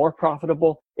will get more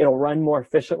profitable, it'll run more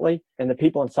efficiently, and the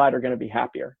people inside are going to be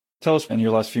happier. Tell us in your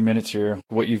last few minutes here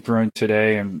what you've grown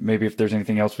today, and maybe if there's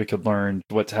anything else we could learn,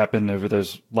 what's happened over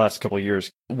those last couple of years.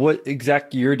 What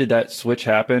exact year did that switch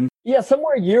happen? Yeah,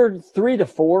 somewhere year 3 to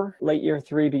 4, late year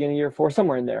 3, beginning year 4,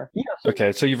 somewhere in there. Yeah.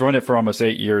 Okay, so you've run it for almost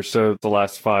 8 years, so the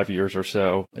last 5 years or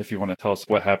so, if you want to tell us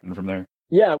what happened from there.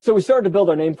 Yeah, so we started to build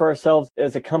our name for ourselves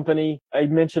as a company. I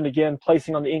mentioned again,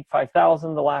 placing on the Inc.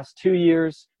 5000 the last 2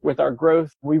 years. With our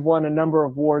growth, we won a number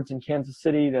of awards in Kansas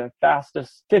City, the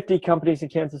fastest 50 companies in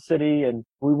Kansas City, and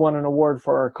we won an award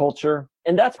for our culture.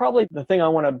 And that's probably the thing I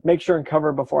want to make sure and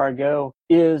cover before I go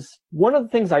is one of the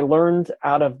things I learned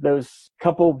out of those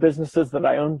couple businesses that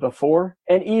I owned before,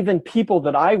 and even people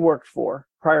that I worked for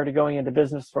prior to going into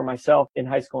business for myself in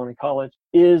high school and in college,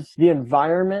 is the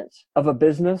environment of a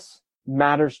business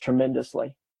matters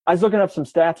tremendously. I was looking up some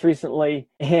stats recently,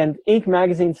 and Inc.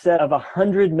 magazine said of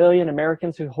 100 million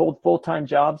Americans who hold full-time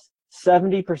jobs,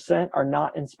 70% are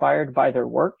not inspired by their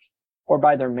work or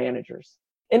by their managers.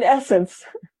 In essence,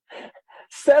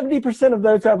 70% of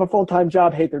those who have a full-time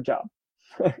job hate their job,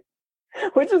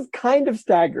 which is kind of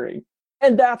staggering.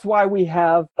 And that's why we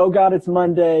have, oh God, it's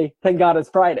Monday, thank God it's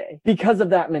Friday, because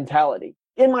of that mentality.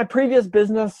 In my previous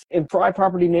business in Fry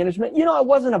Property Management, I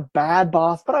wasn't a bad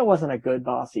boss, but I wasn't a good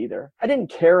boss either. I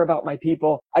didn't care about my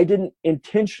people. I didn't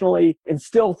intentionally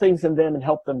instill things in them and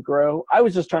help them grow. I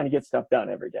was just trying to get stuff done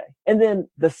every day. And then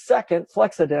the second,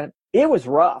 Flexident, it was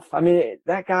rough. I mean,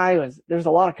 there's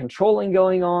a lot of controlling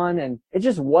going on, and it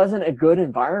just wasn't a good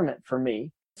environment for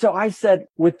me. So I said,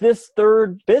 with this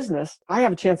third business, I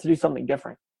have a chance to do something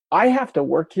different. I have to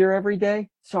work here every day,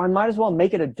 so I might as well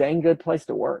make it a dang good place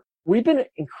to work. We've been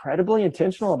incredibly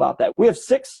intentional about that. We have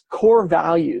 6 core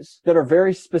values that are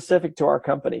very specific to our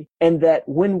company, and that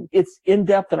when it's in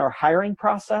depth in our hiring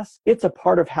process, it's a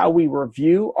part of how we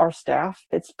review our staff.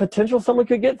 It's potential someone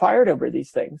could get fired over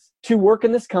these things. To work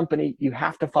in this company, you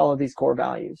have to follow these core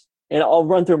values. And I'll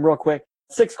run through them real quick.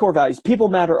 6 core values. People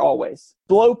matter always.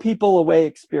 Blow people away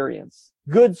experience.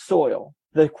 Good soil.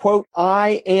 The quote,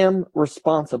 I am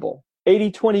responsible.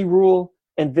 80-20 rule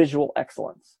and visual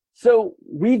excellence. So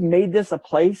we've made this a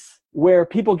place where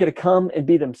people get to come and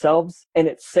be themselves, and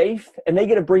it's safe, and they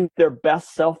get to bring their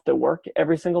best self to work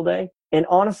every single day. And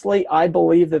honestly, I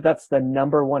believe that that's the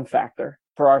number one factor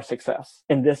for our success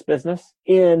in this business,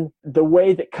 in the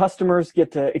way that customers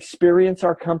get to experience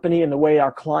our company and the way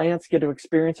our clients get to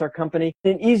experience our company.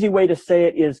 An easy way to say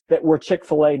it is that we're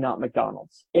Chick-fil-A, not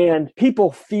McDonald's. And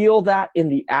people feel that in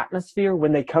the atmosphere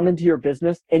when they come into your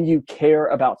business and you care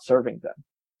about serving them.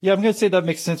 Yeah, I'm going to say that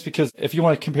makes sense because if you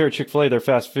want to compare Chick-fil-A, their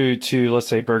fast food, to, let's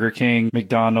say, Burger King,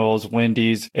 McDonald's,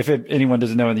 Wendy's, if anyone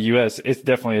doesn't know in the U.S., it's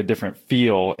definitely a different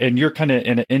feel. And you're kind of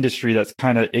in an industry that's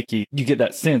kind of icky. You get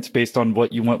that sense based on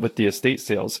what you went with the estate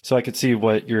sales. So I could see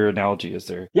what your analogy is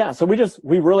there. Yeah, so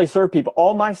we really serve people.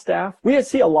 All my staff, we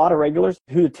see a lot of regulars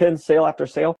who attend sale after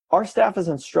sale. Our staff is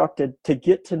instructed to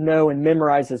get to know and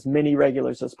memorize as many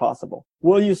regulars as possible.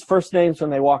 We'll use first names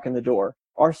when they walk in the door.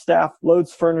 Our staff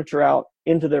loads furniture out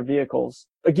into their vehicles.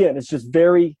 Again, it's just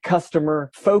very customer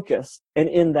focused, and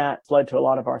in that led to a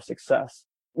lot of our success.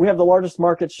 We have the largest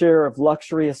market share of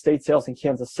luxury estate sales in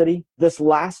Kansas City. This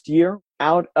last year,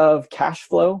 out of cash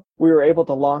flow, we were able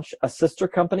to launch a sister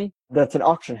company that's an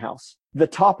auction house. The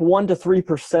top 1 to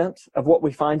 3% of what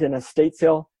we find in a estate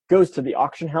sale goes to the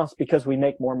auction house because we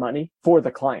make more money for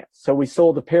the client. So we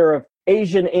sold a pair of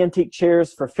Asian antique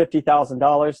chairs for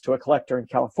 $50,000 to a collector in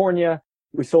California.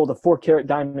 We sold a 4-carat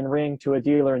diamond ring to a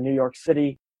dealer in New York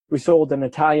City. We sold an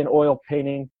Italian oil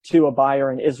painting to a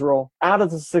buyer in Israel. Out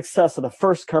of the success of the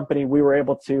first company, we were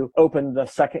able to open the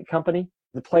second company.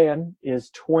 The plan is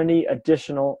 20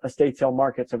 additional estate sale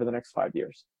markets over the next 5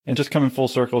 years. And just coming full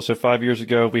circle, so 5 years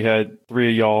ago, we had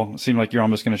 3 of y'all. It seemed like you're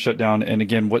almost going to shut down. And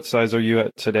again, what size are you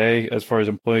at today as far as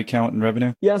employee count and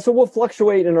revenue? Yeah, so we'll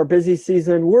fluctuate in our busy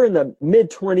season. We're in the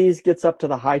mid-20s, gets up to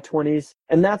the high 20s,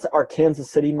 and that's our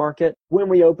Kansas City market. When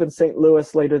we open St.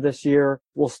 Louis later this year,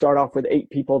 we'll start off with 8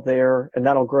 people there, and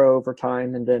that'll grow over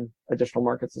time, and then additional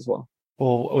markets as well.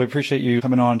 Well, we appreciate you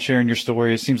coming on, sharing your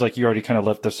story. It seems like you already kind of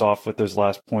left us off with those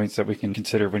last points that we can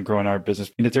consider when growing our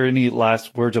business. And is there any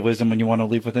last words of wisdom when you want to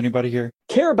leave with anybody here?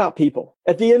 Care about people.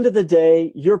 At the end of the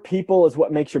day, your people is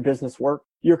what makes your business work.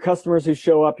 Your customers who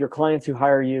show up, your clients who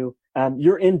hire you,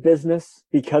 you're in business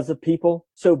because of people.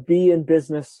 So be in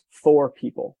business for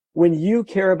people. When you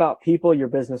care about people, your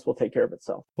business will take care of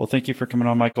itself. Well, thank you for coming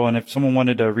on, Michael. And if someone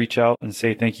wanted to reach out and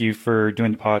say thank you for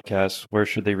doing the podcast, where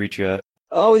should they reach you at?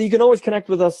 Oh, you can always connect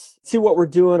with us, see what we're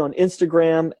doing on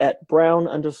Instagram at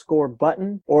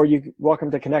brown_button, or you're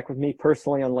welcome to connect with me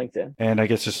personally on LinkedIn. And I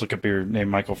guess just look up your name,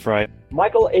 Michael Fry.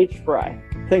 Michael H. Fry.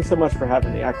 Thanks so much for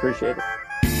having me. I appreciate it.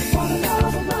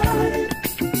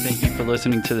 Thank you for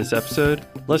listening to this episode.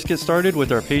 Let's get started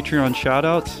with our Patreon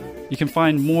shoutouts. You can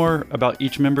find more about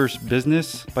each member's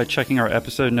business by checking our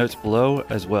episode notes below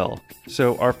as well.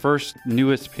 So our first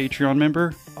newest Patreon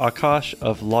member, Akash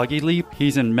of LogiLeap,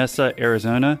 he's in Mesa,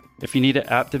 Arizona. If you need an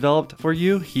app developed for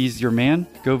you, he's your man.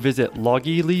 Go visit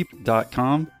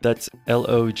logileap.com. That's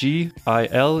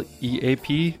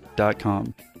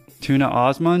LOGILEAP.com. Tuna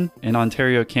Osman in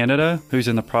Ontario, Canada, who's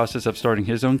in the process of starting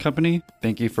his own company.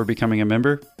 Thank you for becoming a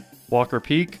member. Walker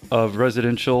Peak of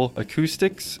Residential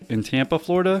Acoustics in Tampa,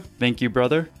 Florida. Thank you,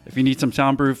 brother. If you need some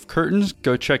soundproof curtains,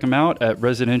 go check him out at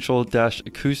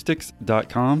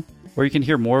residential-acoustics.com, or you can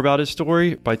hear more about his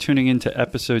story by tuning into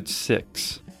episode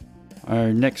 6.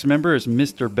 Our next member is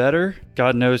Mr. Better.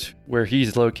 God knows where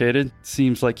he's located.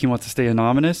 Seems like he wants to stay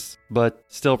anonymous, but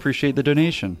still appreciate the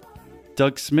donation.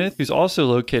 Doug Smith, who's also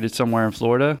located somewhere in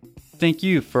Florida. Thank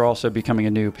you for also becoming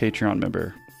a new Patreon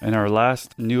member. And our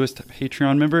last, newest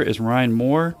Patreon member is Ryan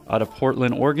Moore out of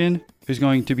Portland, Oregon, who's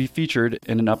going to be featured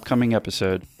in an upcoming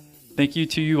episode. Thank you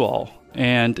to you all.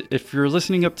 And if you're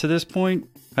listening up to this point,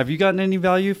 have you gotten any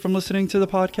value from listening to the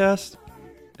podcast?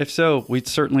 If so, we'd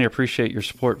certainly appreciate your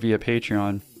support via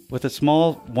Patreon. With a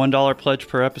small $1 pledge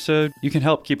per episode, you can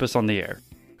help keep us on the air.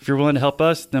 If you're willing to help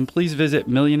us, then please visit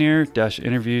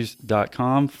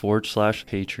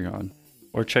millionaire-interviews.com/Patreon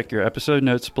or check your episode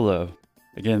notes below.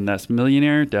 Again, that's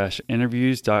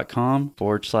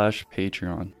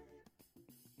millionaire-interviews.com/Patreon.